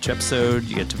access to each episode.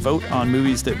 You get to vote on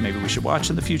movies that maybe we should watch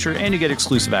in the future, and you get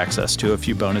exclusive access to a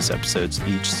few bonus episodes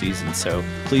each season. So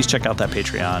please check out that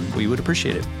Patreon. We would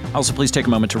appreciate it. Also, please take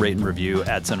a moment to rate and review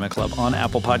Ad Cinema Club on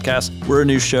Apple Podcasts. We're a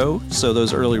new show, so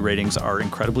those early ratings are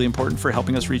incredibly important for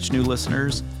helping us reach new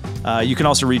listeners. You can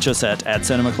also reach us at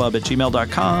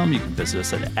adcinemaclub@gmail.com. You can visit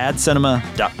us at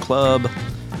adcinema.club.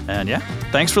 And yeah,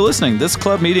 thanks for listening. This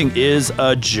club meeting is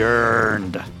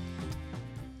adjourned.